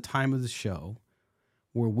 This is the time of the show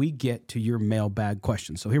where we get to your mailbag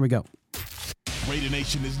questions. So here we go. Raider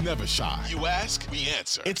Nation is never shy. You ask, we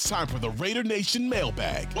answer. It's time for the Raider Nation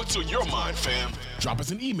mailbag. What's on your mind, fam? Drop us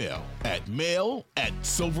an email at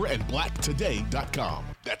mail@silverandblacktoday.com.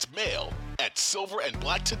 That's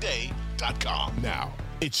mail@silverandblacktoday.com. Now,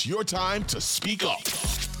 it's your time to speak up.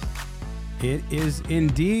 It is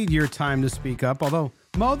indeed your time to speak up. Although,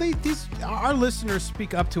 Mo, our listeners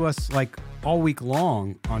speak up to us like all week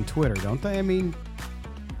long on Twitter, don't they? I mean,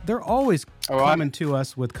 they're always coming to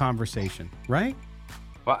us with conversation, right?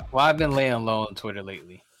 Well, I've been laying low on Twitter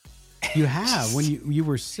lately. You have. When you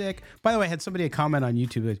were sick. By the way, I had somebody comment on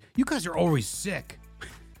YouTube that, you guys are always sick.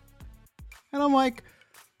 And I'm like,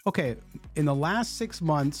 okay, in the last 6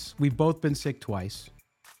 months, we've both been sick twice.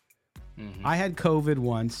 Mm-hmm. I had COVID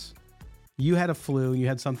once. You had a flu. You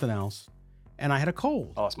had something else. And I had a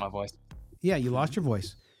cold. I lost my voice. Yeah, you lost your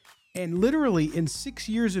voice. And literally, in 6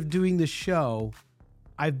 years of doing the show,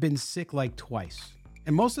 I've been sick like twice.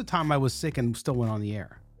 And most of the time I was sick and still went on the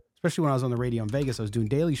air. Especially when I was on the radio in Vegas. I was doing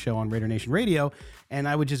Daily Show on Raider Nation Radio, and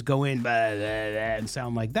I would just go in and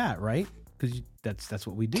sound like that, right? Because that's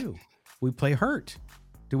what we do. We play hurt.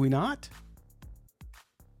 Do we not?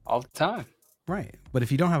 All the time. Right. But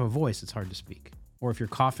if you don't have a voice, it's hard to speak. Or if you're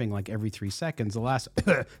coughing like every 3 seconds, the last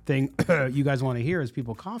thing you guys want to hear is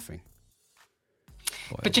people coughing.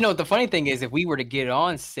 Boy. But you know, the funny thing is, if we were to get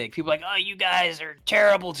on sick, people are like, oh, you guys are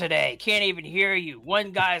terrible today. Can't even hear you.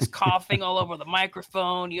 One guy's coughing all over the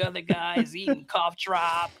microphone. The other guy's eating cough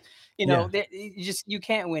drop. You know, you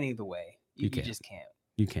can't win either way. You just can't.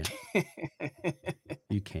 You can't.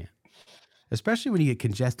 You can't. Especially when you get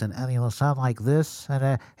congested and you'll sound like this.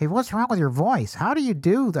 And hey, what's wrong with your voice? How do you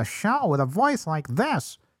do the show with a voice like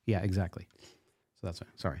this? Yeah, exactly. So that's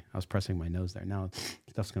sorry. I was pressing my nose there. Now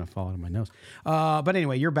stuff's going to fall out of my nose. But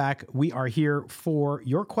anyway, you're back. We are here for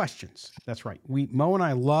your questions. That's right. Mo and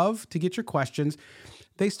I love to get your questions.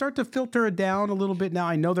 They start to filter it down a little bit now.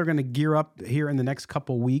 I know they're going to gear up here in the next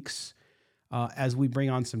couple weeks as we bring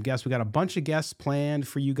on some guests. We got a bunch of guests planned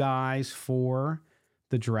for you guys for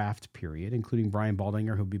the draft period, including Brian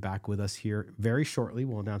Baldinger, who'll be back with us here very shortly.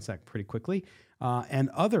 We'll announce that pretty quickly. And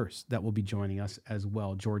others that will be joining us as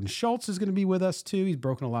well. Jordan Schultz is going to be with us too. He's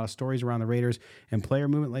broken a lot of stories around the Raiders and player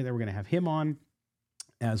movement lately. We're going to have him on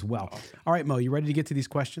as well. Awesome. All right, Mo, you ready to get to these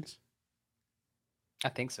questions? I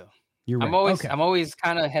think so. You're ready. I'm always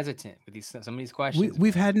kind of hesitant with some of these questions.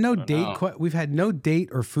 We've had no date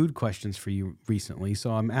or food questions for you recently, so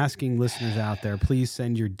I'm asking listeners out there, please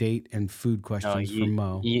send your date and food questions for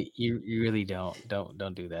Mo. You really don't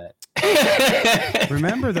do that.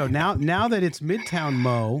 Remember though, now that it's Midtown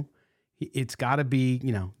Mo, it's got to be,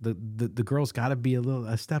 the girl's got to be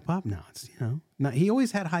a step up now. It's now he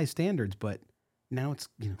always had high standards, but now it's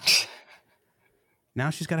now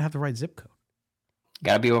she's got to have the right zip code.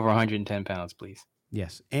 Got to be over 110 pounds, please.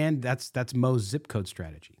 Yes, and that's Mo's zip code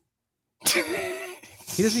strategy.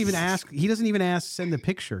 He doesn't even ask. Send the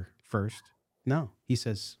picture first. No, he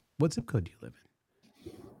says, "What zip code do you live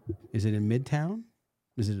in? Is it in Midtown?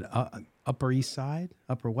 Is it Upper East Side?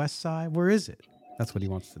 Upper West Side? Where is it?" That's what he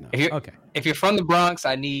wants to know. If you're from the Bronx,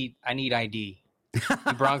 I need ID.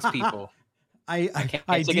 You Bronx people. I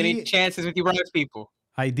can't take any chances with you Bronx people.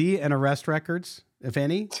 ID and arrest records, if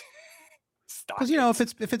any. Because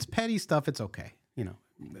if it's petty stuff, it's okay.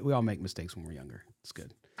 We all make mistakes when we're younger. It's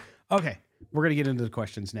good. Okay, we're gonna get into the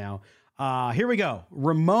questions now. Here we go.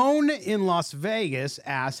 Ramon in Las Vegas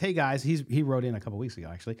asks, "Hey guys," he wrote in a couple weeks ago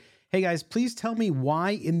actually. "Hey guys, please tell me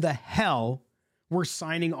why in the hell we're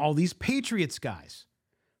signing all these Patriots guys.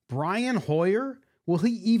 Brian Hoyer, will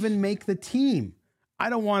he even make the team? I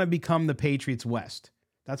don't want to become the Patriots West."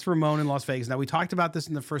 That's Ramon in Las Vegas. Now we talked about this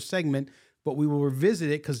in the first segment, but we will revisit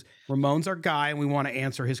it because Ramon's our guy and we want to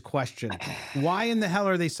answer his question. Why in the hell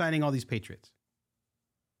are they signing all these Patriots?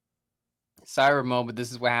 Sorry, Ramon, but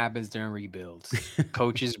this is what happens during rebuilds.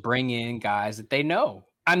 Coaches bring in guys that they know.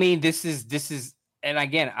 I mean, this is, and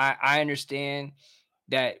again, I understand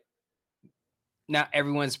that not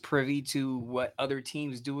everyone's privy to what other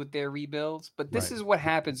teams do with their rebuilds, but this is what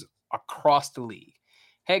happens across the league.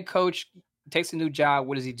 Head coach takes a new job.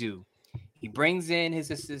 What does he do? He brings in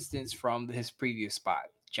his assistants from his previous spot.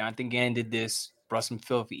 Jonathan Gannon did this, brought some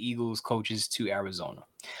filthy Eagles coaches to Arizona.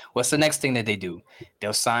 What's the next thing that they do?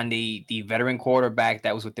 They'll sign the veteran quarterback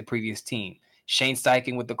that was with the previous team. Shane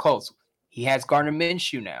Steichen with the Colts. He has Gardner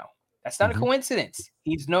Minshew now. That's not a coincidence.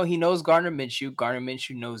 He knows Gardner Minshew. Gardner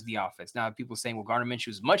Minshew knows the offense. Now, people saying, well, Gardner Minshew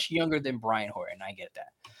is much younger than Brian Hoyer, and I get that.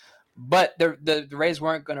 But the Rays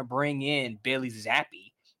weren't going to bring in Bailey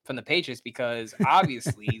Zappi from the Patriots because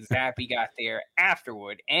obviously Zappi got there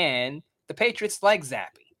afterward, and the Patriots like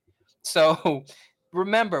Zappi. So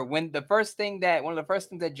remember, one of the first things that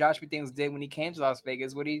Josh McDaniels did when he came to Las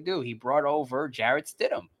Vegas, what did he do? He brought over Jarrett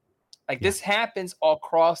Stidham. This happens all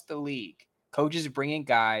across the league. Coaches bring in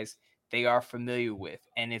guys they are familiar with,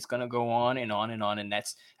 and it's going to go on and on and on. And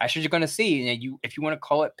that's what you're going to see. And if you want to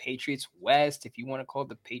call it Patriots West, if you want to call it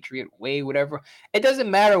the Patriot Way, whatever, it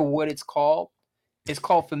doesn't matter what it's called. It's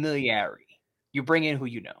called familiarity. You bring in who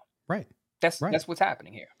you know. Right. That's what's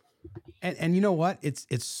happening here. And you know what?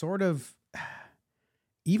 It's sort of,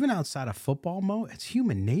 even outside of football, Mo, it's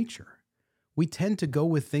human nature. We tend to go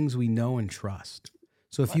with things we know and trust.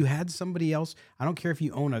 So if you had somebody else, I don't care if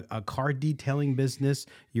you own a car detailing business,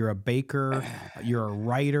 you're a baker, you're a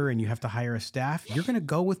writer, and you have to hire a staff, you're going to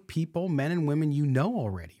go with people, men and women you know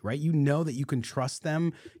already, right? You know that you can trust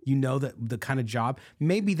them. You know that the kind of job,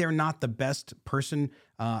 maybe they're not the best person,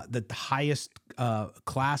 the highest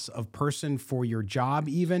class of person for your job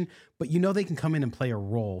even, but you know they can come in and play a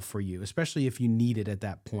role for you, especially if you need it at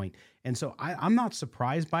that point. And so I'm not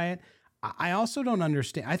surprised by it. I also don't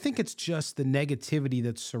understand. I think it's just the negativity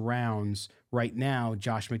that surrounds right now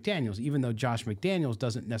Josh McDaniels. Even though Josh McDaniels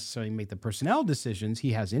doesn't necessarily make the personnel decisions,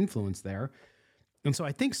 he has influence there. And so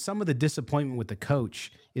I think some of the disappointment with the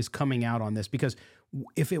coach is coming out on this, because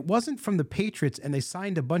if it wasn't from the Patriots and they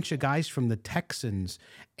signed a bunch of guys from the Texans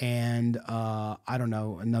and I don't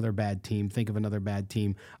know, another bad team, think of another bad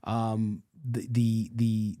team, Washington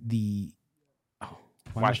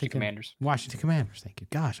Commanders. Washington Commanders. Thank you.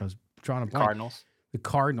 Gosh, I was drawing a blank. Cardinals. The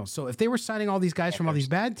Cardinals. So if they were signing all these guys from all these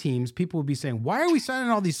bad teams, people would be saying, why are we signing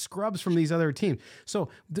all these scrubs from these other teams? So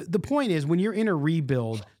the point is, when you're in a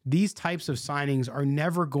rebuild, these types of signings are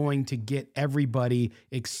never going to get everybody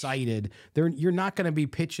excited. You're not going to be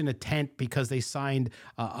pitching a tent because they signed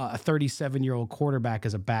a 37-year-old quarterback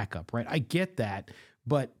as a backup, right? I get that.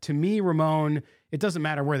 But to me, Ramon, it doesn't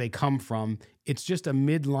matter where they come from. It's just a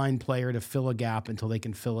midline player to fill a gap until they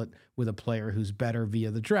can fill it with a player who's better via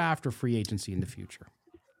the draft or free agency in the future.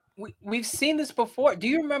 We've seen this before. Do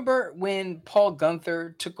you remember when Paul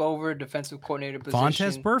Gunther took over defensive coordinator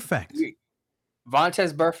position?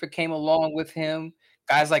 Vontaze Burfict came along with him.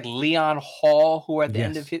 Guys like Leon Hall, who was at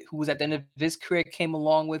the end of his career, came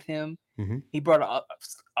along with him. Mm-hmm. He brought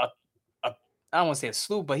I don't want to say a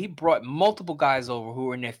slew, but he brought multiple guys over who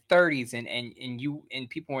were in their 30s, and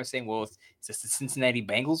people weren't saying, well, is this the Cincinnati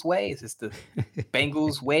Bengals way? Is this the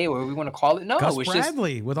Bengals way, or whatever we want to call it? No, Gus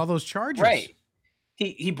Bradley with all those Chargers. Right.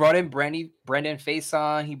 He brought in Brendan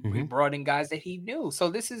Faison. He brought in guys that he knew. So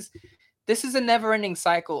this is a never-ending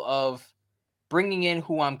cycle of bringing in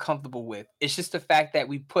who I'm comfortable with. It's just the fact that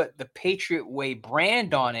we put the Patriot Way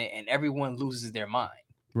brand on it, and everyone loses their mind.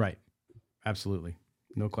 Right. Absolutely.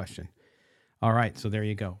 No question. All right, so there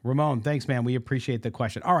you go. Ramon, thanks, man. We appreciate the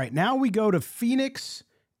question. All right, now we go to Phoenix,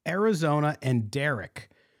 Arizona, and Derek.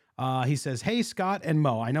 He says, hey, Scott and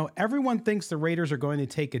Mo, I know everyone thinks the Raiders are going to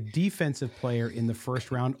take a defensive player in the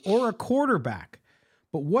first round or a quarterback,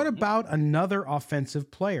 but what about another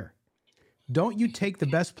offensive player? Don't you take the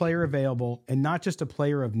best player available and not just a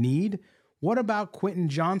player of need? What about Quentin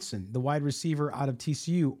Johnson, the wide receiver out of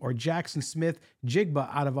TCU, or Jackson Smith-Jigba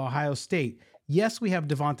out of Ohio State? Yes, we have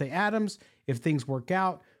Devontae Adams. If things work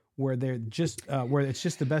out where it's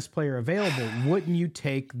just the best player available, wouldn't you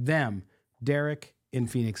take them? Derek in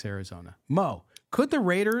Phoenix, Arizona. Mo, could the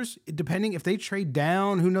Raiders, depending if they trade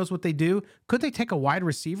down, who knows what they do, could they take a wide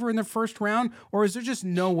receiver in the first round, or is there just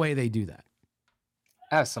no way they do that?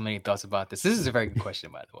 I have so many thoughts about this. This is a very good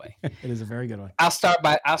question, by the way. It is a very good one. I'll start.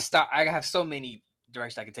 I have so many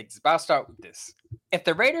directions I can take this, but I'll start with this. If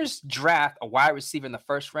the Raiders draft a wide receiver in the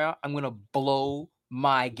first round, I'm going to blow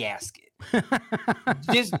my gasket.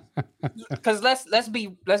 Just because let's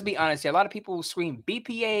be honest here. A lot of people will scream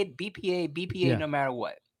BPA, no matter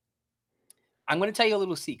what. I'm going to tell you a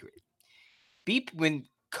little secret. When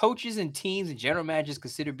coaches and teams and general managers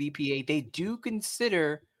consider BPA, they do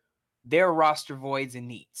consider their roster voids and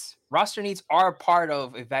needs. Roster needs are a part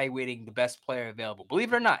of evaluating the best player available.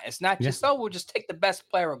 Believe it or not, it's not just, we'll just take the best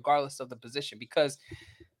player regardless of the position, because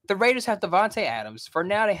the Raiders have Devontae Adams. For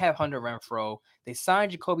now, they have Hunter Renfrow. They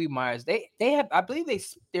signed Jacoby Myers. They have, I believe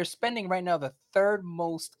they're spending right now the third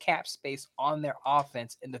most cap space on their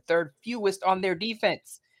offense and the third fewest on their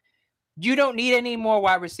defense. You don't need any more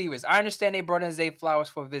wide receivers. I understand they brought in Zay Flowers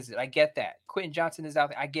for a visit. I get that. Quentin Johnson is out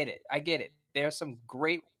there. I get it. There's some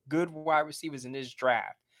great, good wide receivers in this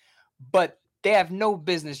draft, but they have no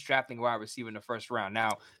business drafting a wide receiver in the first round.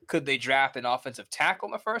 Now, could they draft an offensive tackle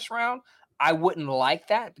in the first round? I wouldn't like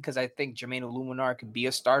that because I think Jermaine Illuminati could be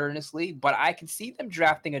a starter in this league, but I can see them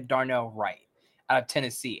drafting a Darnell Wright out of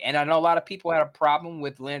Tennessee. And I know a lot of people had a problem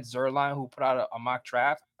with Lance Zierlein, who put out a mock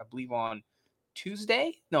draft, I believe on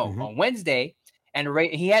on Wednesday, and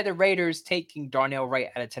he had the Raiders taking Darnell Wright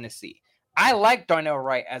out of Tennessee. I like Darnell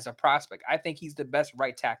Wright as a prospect. I think he's the best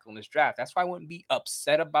right tackle in this draft. That's why I wouldn't be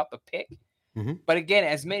upset about the pick. But again,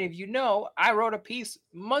 as many of you know, I wrote a piece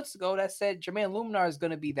months ago that said Jermaine Illuminati is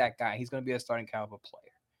going to be that guy. He's going to be a starting caliber player.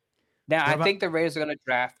 Now, I think the Raiders are going to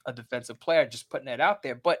draft a defensive player, just putting that out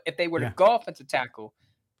there. But if they were to go offensive tackle,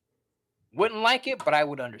 wouldn't like it, but I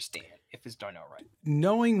would understand if it's Darnell Wright.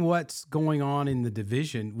 Knowing what's going on in the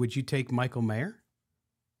division, would you take Michael Mayer?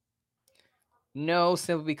 No,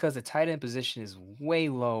 simply because the tight end position is way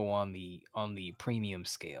low on the premium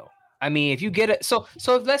scale. I mean, if you get it, so if,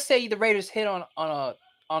 let's say the Raiders hit on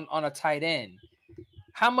a tight end,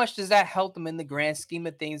 how much does that help them in the grand scheme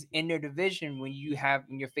of things in their division when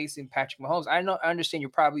you're facing Patrick Mahomes? I understand you're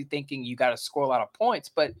probably thinking you got to score a lot of points,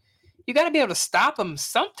 but you got to be able to stop him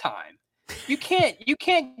sometime. You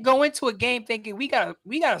can't go into a game thinking we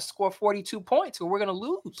gotta score 42 points or we're gonna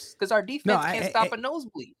lose because our defense can't stop a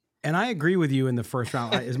nosebleed. And I agree with you in the first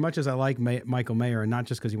round. As much as I like Michael Mayer, and not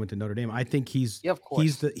just because he went to Notre Dame, I think he's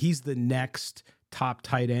the next top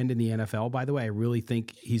tight end in the NFL. By the way, I really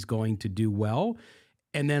think he's going to do well.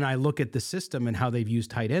 And then I look at the system and how they've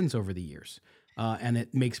used tight ends over the years, and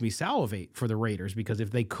it makes me salivate for the Raiders because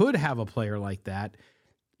if they could have a player like that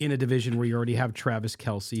in a division where you already have Travis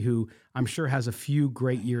Kelce, who I'm sure has a few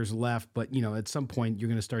great years left, but at some point you're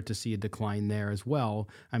going to start to see a decline there as well.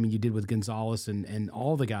 I mean, you did with Gonzalez and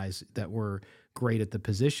all the guys that were great at the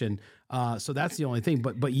position. So that's the only thing.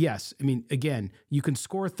 But yes, I mean, again, you can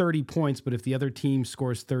score 30 points, but if the other team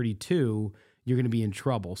scores 32, you're going to be in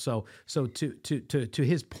trouble. So to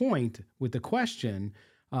his point with the question,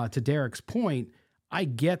 to Derek's point, I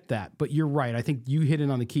get that, but you're right. I think you hit it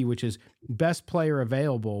on the key, which is best player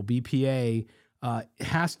available, BPA,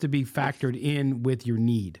 has to be factored in with your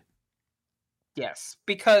need. Yes,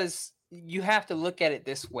 because you have to look at it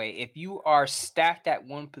this way. If you are stacked at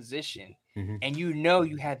one position and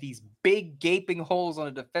you have these big gaping holes on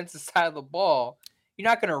the defensive side of the ball, you're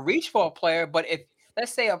not going to reach for a player. But if,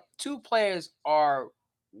 let's say, two players are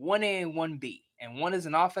 1A and 1B, and one is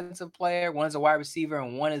an offensive player, one is a wide receiver,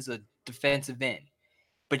 and one is a defensive end,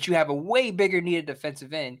 but you have a way bigger needed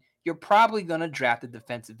defensive end, you're probably going to draft a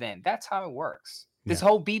defensive end. That's how it works. This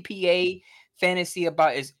whole BPA fantasy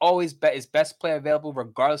about is always is best player available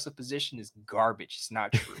regardless of position is garbage. It's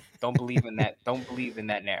not true. Don't believe in that. Don't believe in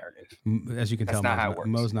that narrative. As you can tell, not how it works.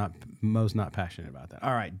 Mo's not passionate about that.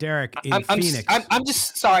 All right, Derek in Phoenix. I'm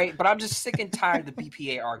just sorry, but I'm just sick and tired of the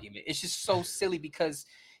BPA argument. It's just so silly because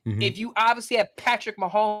if you obviously have Patrick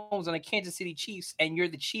Mahomes on the Kansas City Chiefs and you're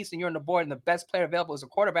the Chiefs and you're on the board and the best player available is a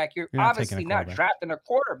quarterback, you're obviously not drafting a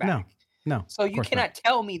quarterback. No. So you cannot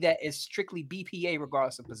tell me that it's strictly BPA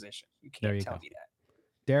regardless of position. You can't tell me that.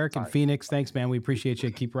 Derek in Phoenix, thanks, man. We appreciate you.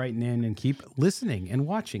 Keep writing in and keep listening and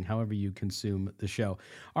watching however you consume the show.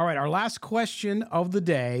 All right, our last question of the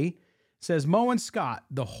day says, Mo and Scott,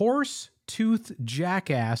 the horse-toothed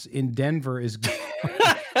jackass in Denver is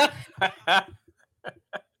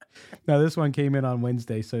Now, this one came in on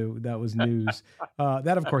Wednesday, so that was news.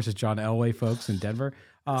 That, of course, is John Elway, folks, in Denver.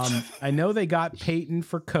 I know they got Peyton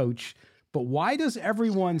for coach, but why does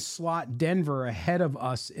everyone slot Denver ahead of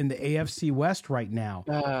us in the AFC West right now?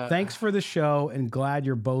 Thanks for the show, and glad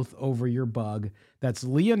you're both over your bug. That's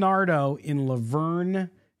Leonardo in Laverne,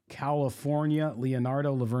 California.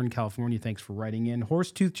 Leonardo, Laverne, California. Thanks for writing in.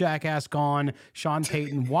 Horse-tooth jackass gone. Sean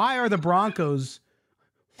Payton. Why are the Broncos...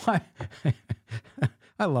 Why...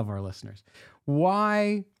 I love our listeners.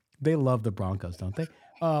 Why they love the Broncos, don't they?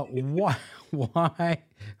 Why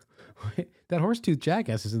that horse-tooth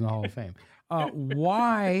jackass is in the Hall of Fame?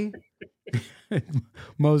 Why?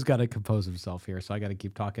 Mo's got to compose himself here, so I got to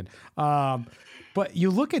keep talking. But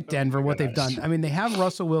you look at Denver, what they've done. I mean, they have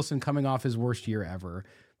Russell Wilson coming off his worst year ever.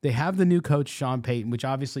 They have the new coach, Sean Payton, which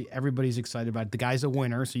obviously everybody's excited about. The guy's a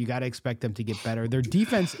winner, so you got to expect them to get better. Their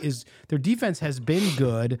defense has been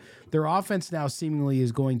good. Their offense now seemingly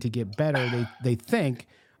is going to get better. They think.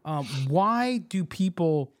 Why do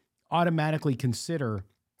people automatically consider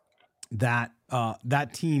that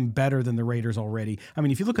team better than the Raiders already. I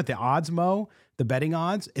mean, if you look at the odds, Mo, the betting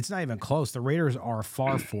odds, it's not even close. The Raiders are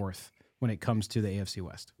far fourth when it comes to the AFC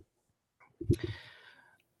West.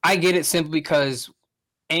 I get it simply because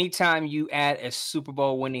anytime you add a Super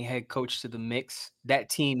Bowl winning head coach to the mix, that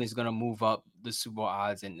team is going to move up the Super Bowl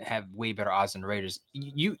odds and have way better odds than the Raiders.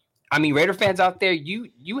 Raider fans out there,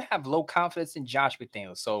 you have low confidence in Josh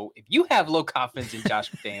McDaniels. So if you have low confidence in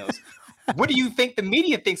Josh McDaniels, what do you think the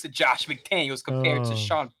media thinks of Josh McDaniels compared to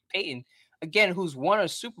Sean Payton, again, who's won a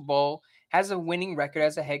Super Bowl, has a winning record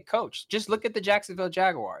as a head coach? Just look at the Jacksonville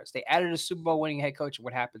Jaguars. They added a Super Bowl winning head coach.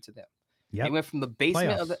 What happened to them? Yep. They went from the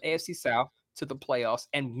basement of the AFC South to the playoffs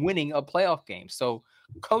and winning a playoff game. So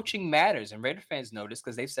coaching matters, and Raider fans know this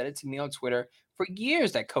because they've said it to me on Twitter for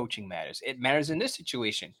years that coaching matters. It matters in this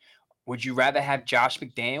situation. Would you rather have Josh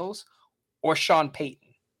McDaniels or Sean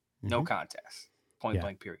Payton? No contest. Point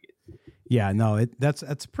blank, period. Yeah, no, that's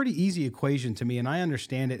a pretty easy equation to me, and I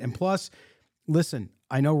understand it. And plus, listen,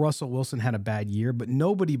 I know Russell Wilson had a bad year, but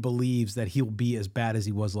nobody believes that he'll be as bad as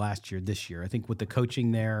he was this year. I think with the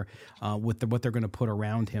coaching there, with what they're going to put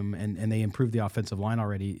around him, and they improved the offensive line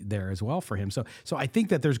already there as well for him. So I think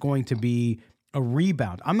that there's going to be a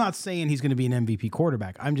rebound. I'm not saying he's going to be an MVP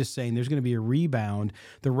quarterback. I'm just saying there's going to be a rebound.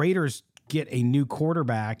 The Raiders get a new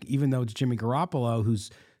quarterback, even though it's Jimmy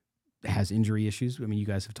Garoppolo, has injury issues. I mean, you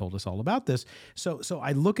guys have told us all about this. So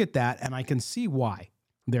I look at that and I can see why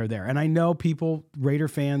they're there. And I know Raider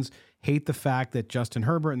fans hate the fact that Justin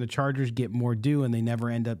Herbert and the Chargers get more due and they never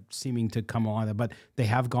end up seeming to come along, but they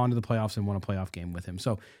have gone to the playoffs and won a playoff game with him.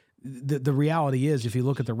 So the reality is, if you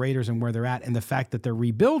look at the Raiders and where they're at and the fact that they're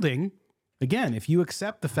rebuilding, again, if you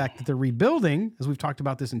accept the fact that they're rebuilding, as we've talked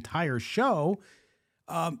about this entire show,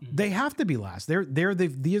 they have to be last. They're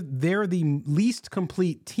the least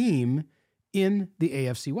complete team in the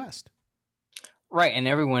AFC West. Right, and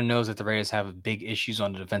everyone knows that the Raiders have big issues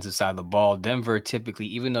on the defensive side of the ball. Denver typically,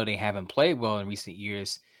 even though they haven't played well in recent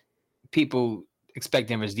years, people expect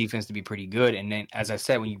Denver's defense to be pretty good. And then, as I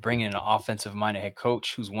said, when you bring in an offensive-minded head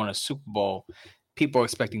coach who's won a Super Bowl, people are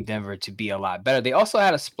expecting Denver to be a lot better. They also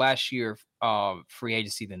had a splashier free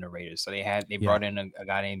agency than the Raiders. So they brought in a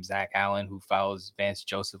guy named Zach Allen who follows Vance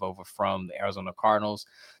Joseph over from the Arizona Cardinals.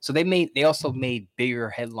 So they also made bigger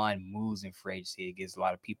headline moves in free agency. It gives a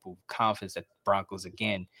lot of people confidence that the Broncos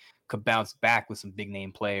again could bounce back with some big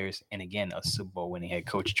name players and again a Super Bowl winning head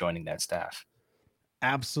coach joining that staff.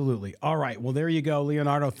 Absolutely. All right. Well, there you go,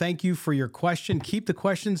 Leonardo. Thank you for your question. Keep the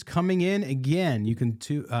questions coming in. Again, you can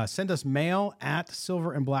send us mail at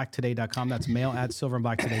silverandblacktoday.com. That's mail at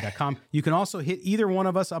silverandblacktoday.com. You can also hit either one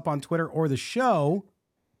of us up on Twitter or the show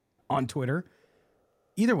on Twitter.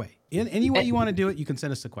 Either way, in any way you want to do it, you can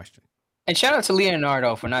send us a question. And shout out to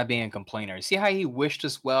Leonardo for not being a complainer. See how he wished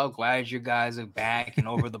us well? Glad you guys are back and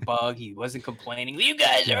over the bug. He wasn't complaining. You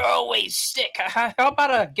guys are always sick. How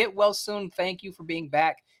about a get well soon? Thank you for being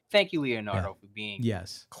back. Thank you, Leonardo, for being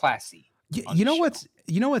classy. You know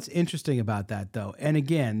what's interesting about that, though? And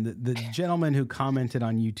again, the gentleman who commented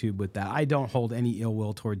on YouTube with that, I don't hold any ill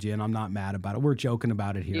will towards you, and I'm not mad about it. We're joking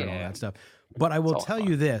about it here and all that stuff. But I will tell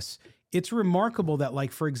you this. It's remarkable that,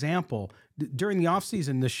 like, for example, during the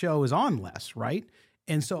offseason, the show is on less, right?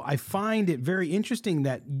 And so I find it very interesting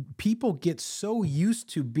that people get so used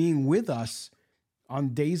to being with us on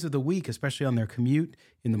days of the week, especially on their commute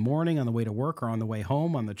in the morning, on the way to work or on the way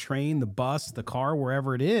home, on the train, the bus, the car,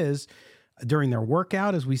 wherever it is, during their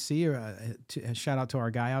workout, as we see, shout out to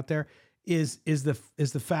our guy out there, is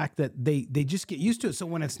the fact that they just get used to it. So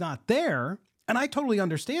when it's not there, and I totally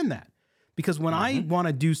understand that. Because when I want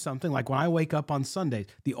to do something, like when I wake up on Sundays,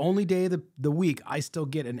 the only day of the week, I still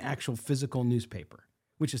get an actual physical newspaper,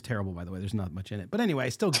 which is terrible, by the way. There's not much in it. But anyway, I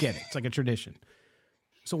still get it. It's like a tradition.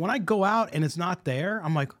 So when I go out and it's not there,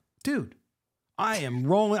 I'm like, dude, I am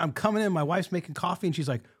rolling. I'm coming in. My wife's making coffee, and she's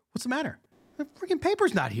like, what's the matter? The freaking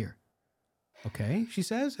paper's not here. Okay, she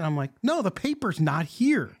says. And I'm like, no, the paper's not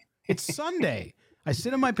here. It's Sunday. I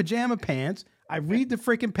sit in my pajama pants, I read the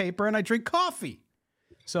freaking paper, and I drink coffee.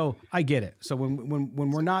 So I get it. So when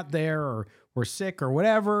we're not there or we're sick or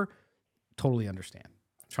whatever, totally understand.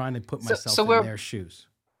 Trying to put myself in their shoes.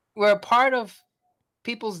 We're a part of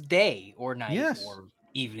people's day or night or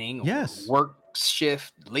evening or work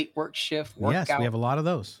shift, late work shift, workout. Yes, we have a lot of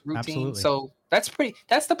those. Routine. Absolutely. So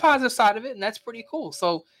that's the positive side of it, and that's pretty cool.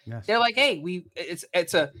 So they're like, hey,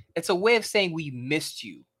 it's a way of saying we missed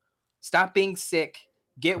you. Stop being sick.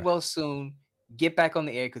 Get well soon. Get back on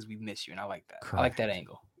the air because we miss you, and I like that. Correct. I like that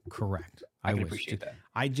angle. Correct. I can appreciate that.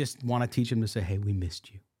 I just want to teach them to say, "Hey, we missed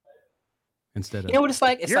you," instead of what it's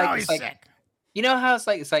like. It's you're like always it's like sick. You know how it's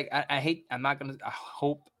like. It's like I hate. I'm not gonna. I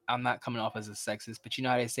hope I'm not coming off as a sexist, but you know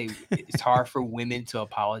how they say it's hard for women to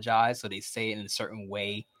apologize, so they say it in a certain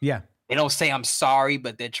way. Yeah. They don't say I'm sorry,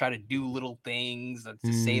 but they try to do little things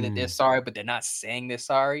to say that they're sorry, but they're not saying they're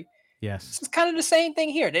sorry. Yes. It's kind of the same thing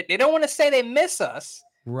here. They don't want to say they miss us.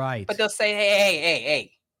 Right. But they'll say,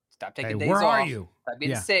 hey, stop taking days off. Where are you? Stop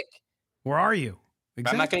being sick. Where are you?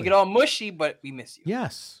 Exactly. I'm not going to get all mushy, but we miss you.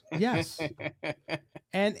 Yes.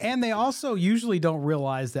 And they also usually don't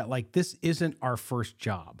realize that, like, this isn't our first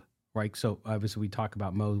job, right? So obviously we talk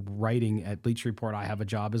about Mo writing at Bleacher Report. I have a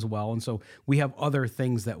job as well. And so we have other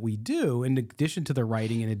things that we do in addition to the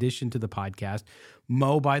writing, in addition to the podcast.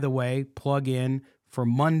 Mo, by the way, plug in for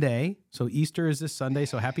Monday. So Easter is this Sunday.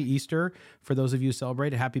 So happy Easter for those of you who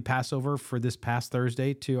celebrate. Happy Passover for this past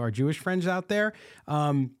Thursday to our Jewish friends out there.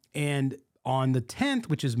 And on the 10th,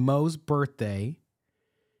 which is Mo's birthday,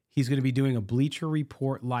 he's going to be doing a Bleacher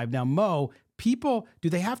Report live. Now, Mo, people, do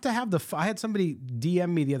they have to have I had somebody DM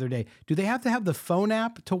me the other day. Do they have to have the phone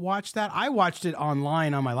app to watch that? I watched it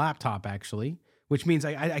online on my laptop, actually, which means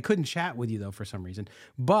I couldn't chat with you, though, for some reason.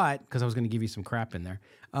 But, because I was going to give you some crap in there.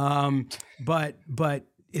 But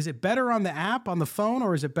is it better on the app on the phone,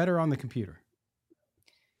 or is it better on the computer?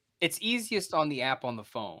 It's easiest on the app on the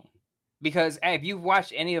phone. Because if you've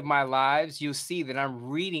watched any of my lives, you'll see that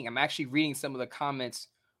I'm actually reading some of the comments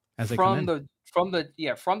from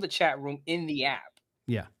the chat room in the app.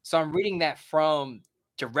 Yeah. So I'm reading that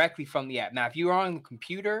directly from the app. Now, if you're on the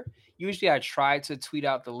computer, usually I try to tweet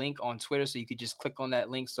out the link on Twitter so you could just click on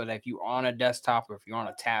that link so that if you're on a desktop or if you're on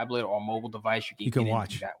a tablet or a mobile device, you can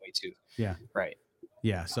watch that way too. Yeah. Right.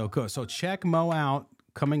 Yeah. So cool. So check Mo out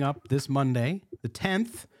coming up this Monday, the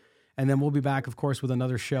 10th. And then we'll be back, of course, with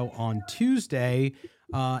another show on Tuesday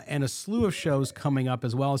and a slew of shows coming up,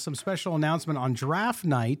 as well as some special announcement on draft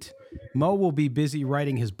night. Mo will be busy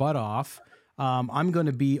writing his butt off. I'm going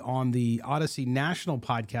to be on the Odyssey National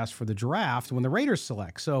podcast for the draft when the Raiders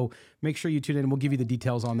select. So make sure you tune in. We'll give you the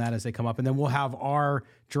details on that as they come up. And then we'll have our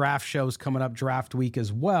draft shows coming up draft week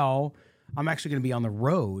as well. I'm actually going to be on the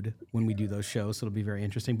road when we do those shows, so it'll be very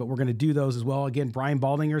interesting. But we're going to do those as well. Again, Brian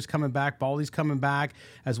Baldinger's coming back. Baldy's coming back,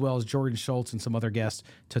 as well as Jordan Schultz and some other guests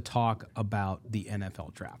to talk about the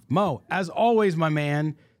NFL draft. Mo, as always, my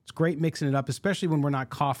man, it's great mixing it up, especially when we're not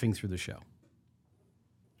coughing through the show.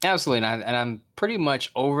 Absolutely. And I'm pretty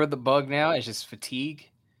much over the bug now. It's just fatigue.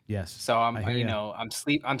 Yes. So I'm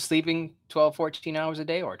sleeping 12, 14 hours a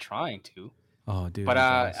day, or trying to. Oh, dude. But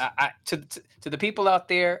to the people out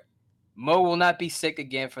there, Mo will not be sick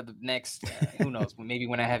again for the next, who knows, maybe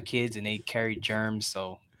when I have kids and they carry germs.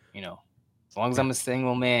 So, as long as I'm a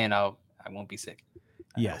single man, I won't be sick.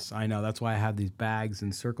 Yes, I know. That's why I have these bags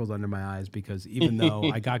and circles under my eyes, because even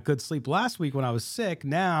though I got good sleep last week when I was sick,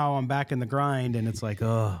 now I'm back in the grind and it's like,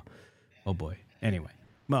 oh boy. Anyway,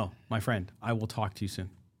 Mo, my friend, I will talk to you soon.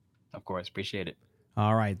 Of course. Appreciate it.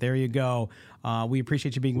 All right. There you go. We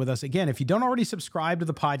appreciate you being with us. Again, if you don't already subscribe to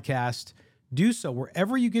the podcast, do so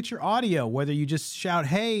wherever you get your audio, whether you just shout,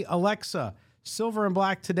 hey, Alexa, Silver and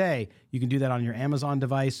Black today. You can do that on your Amazon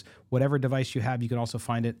device, whatever device you have. You can also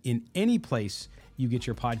find it in any place you get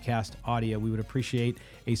your podcast audio. We would appreciate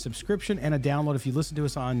a subscription and a download. If you listen to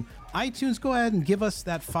us on iTunes, go ahead and give us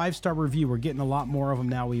that 5-star review. We're getting a lot more of them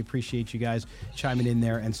now. We appreciate you guys chiming in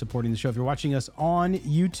there and supporting the show. If you're watching us on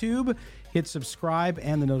YouTube, hit subscribe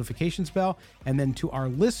and the notifications bell. And then to our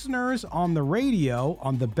listeners on the radio,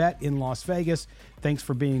 on The Bet in Las Vegas, thanks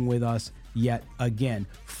for being with us yet again.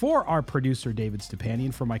 For our producer, David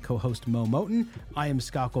Stepanian, for my co-host, Mo Moten, I am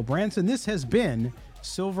Scott Branson. This has been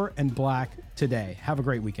Silver and Black Today. Have a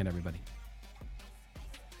great weekend, everybody.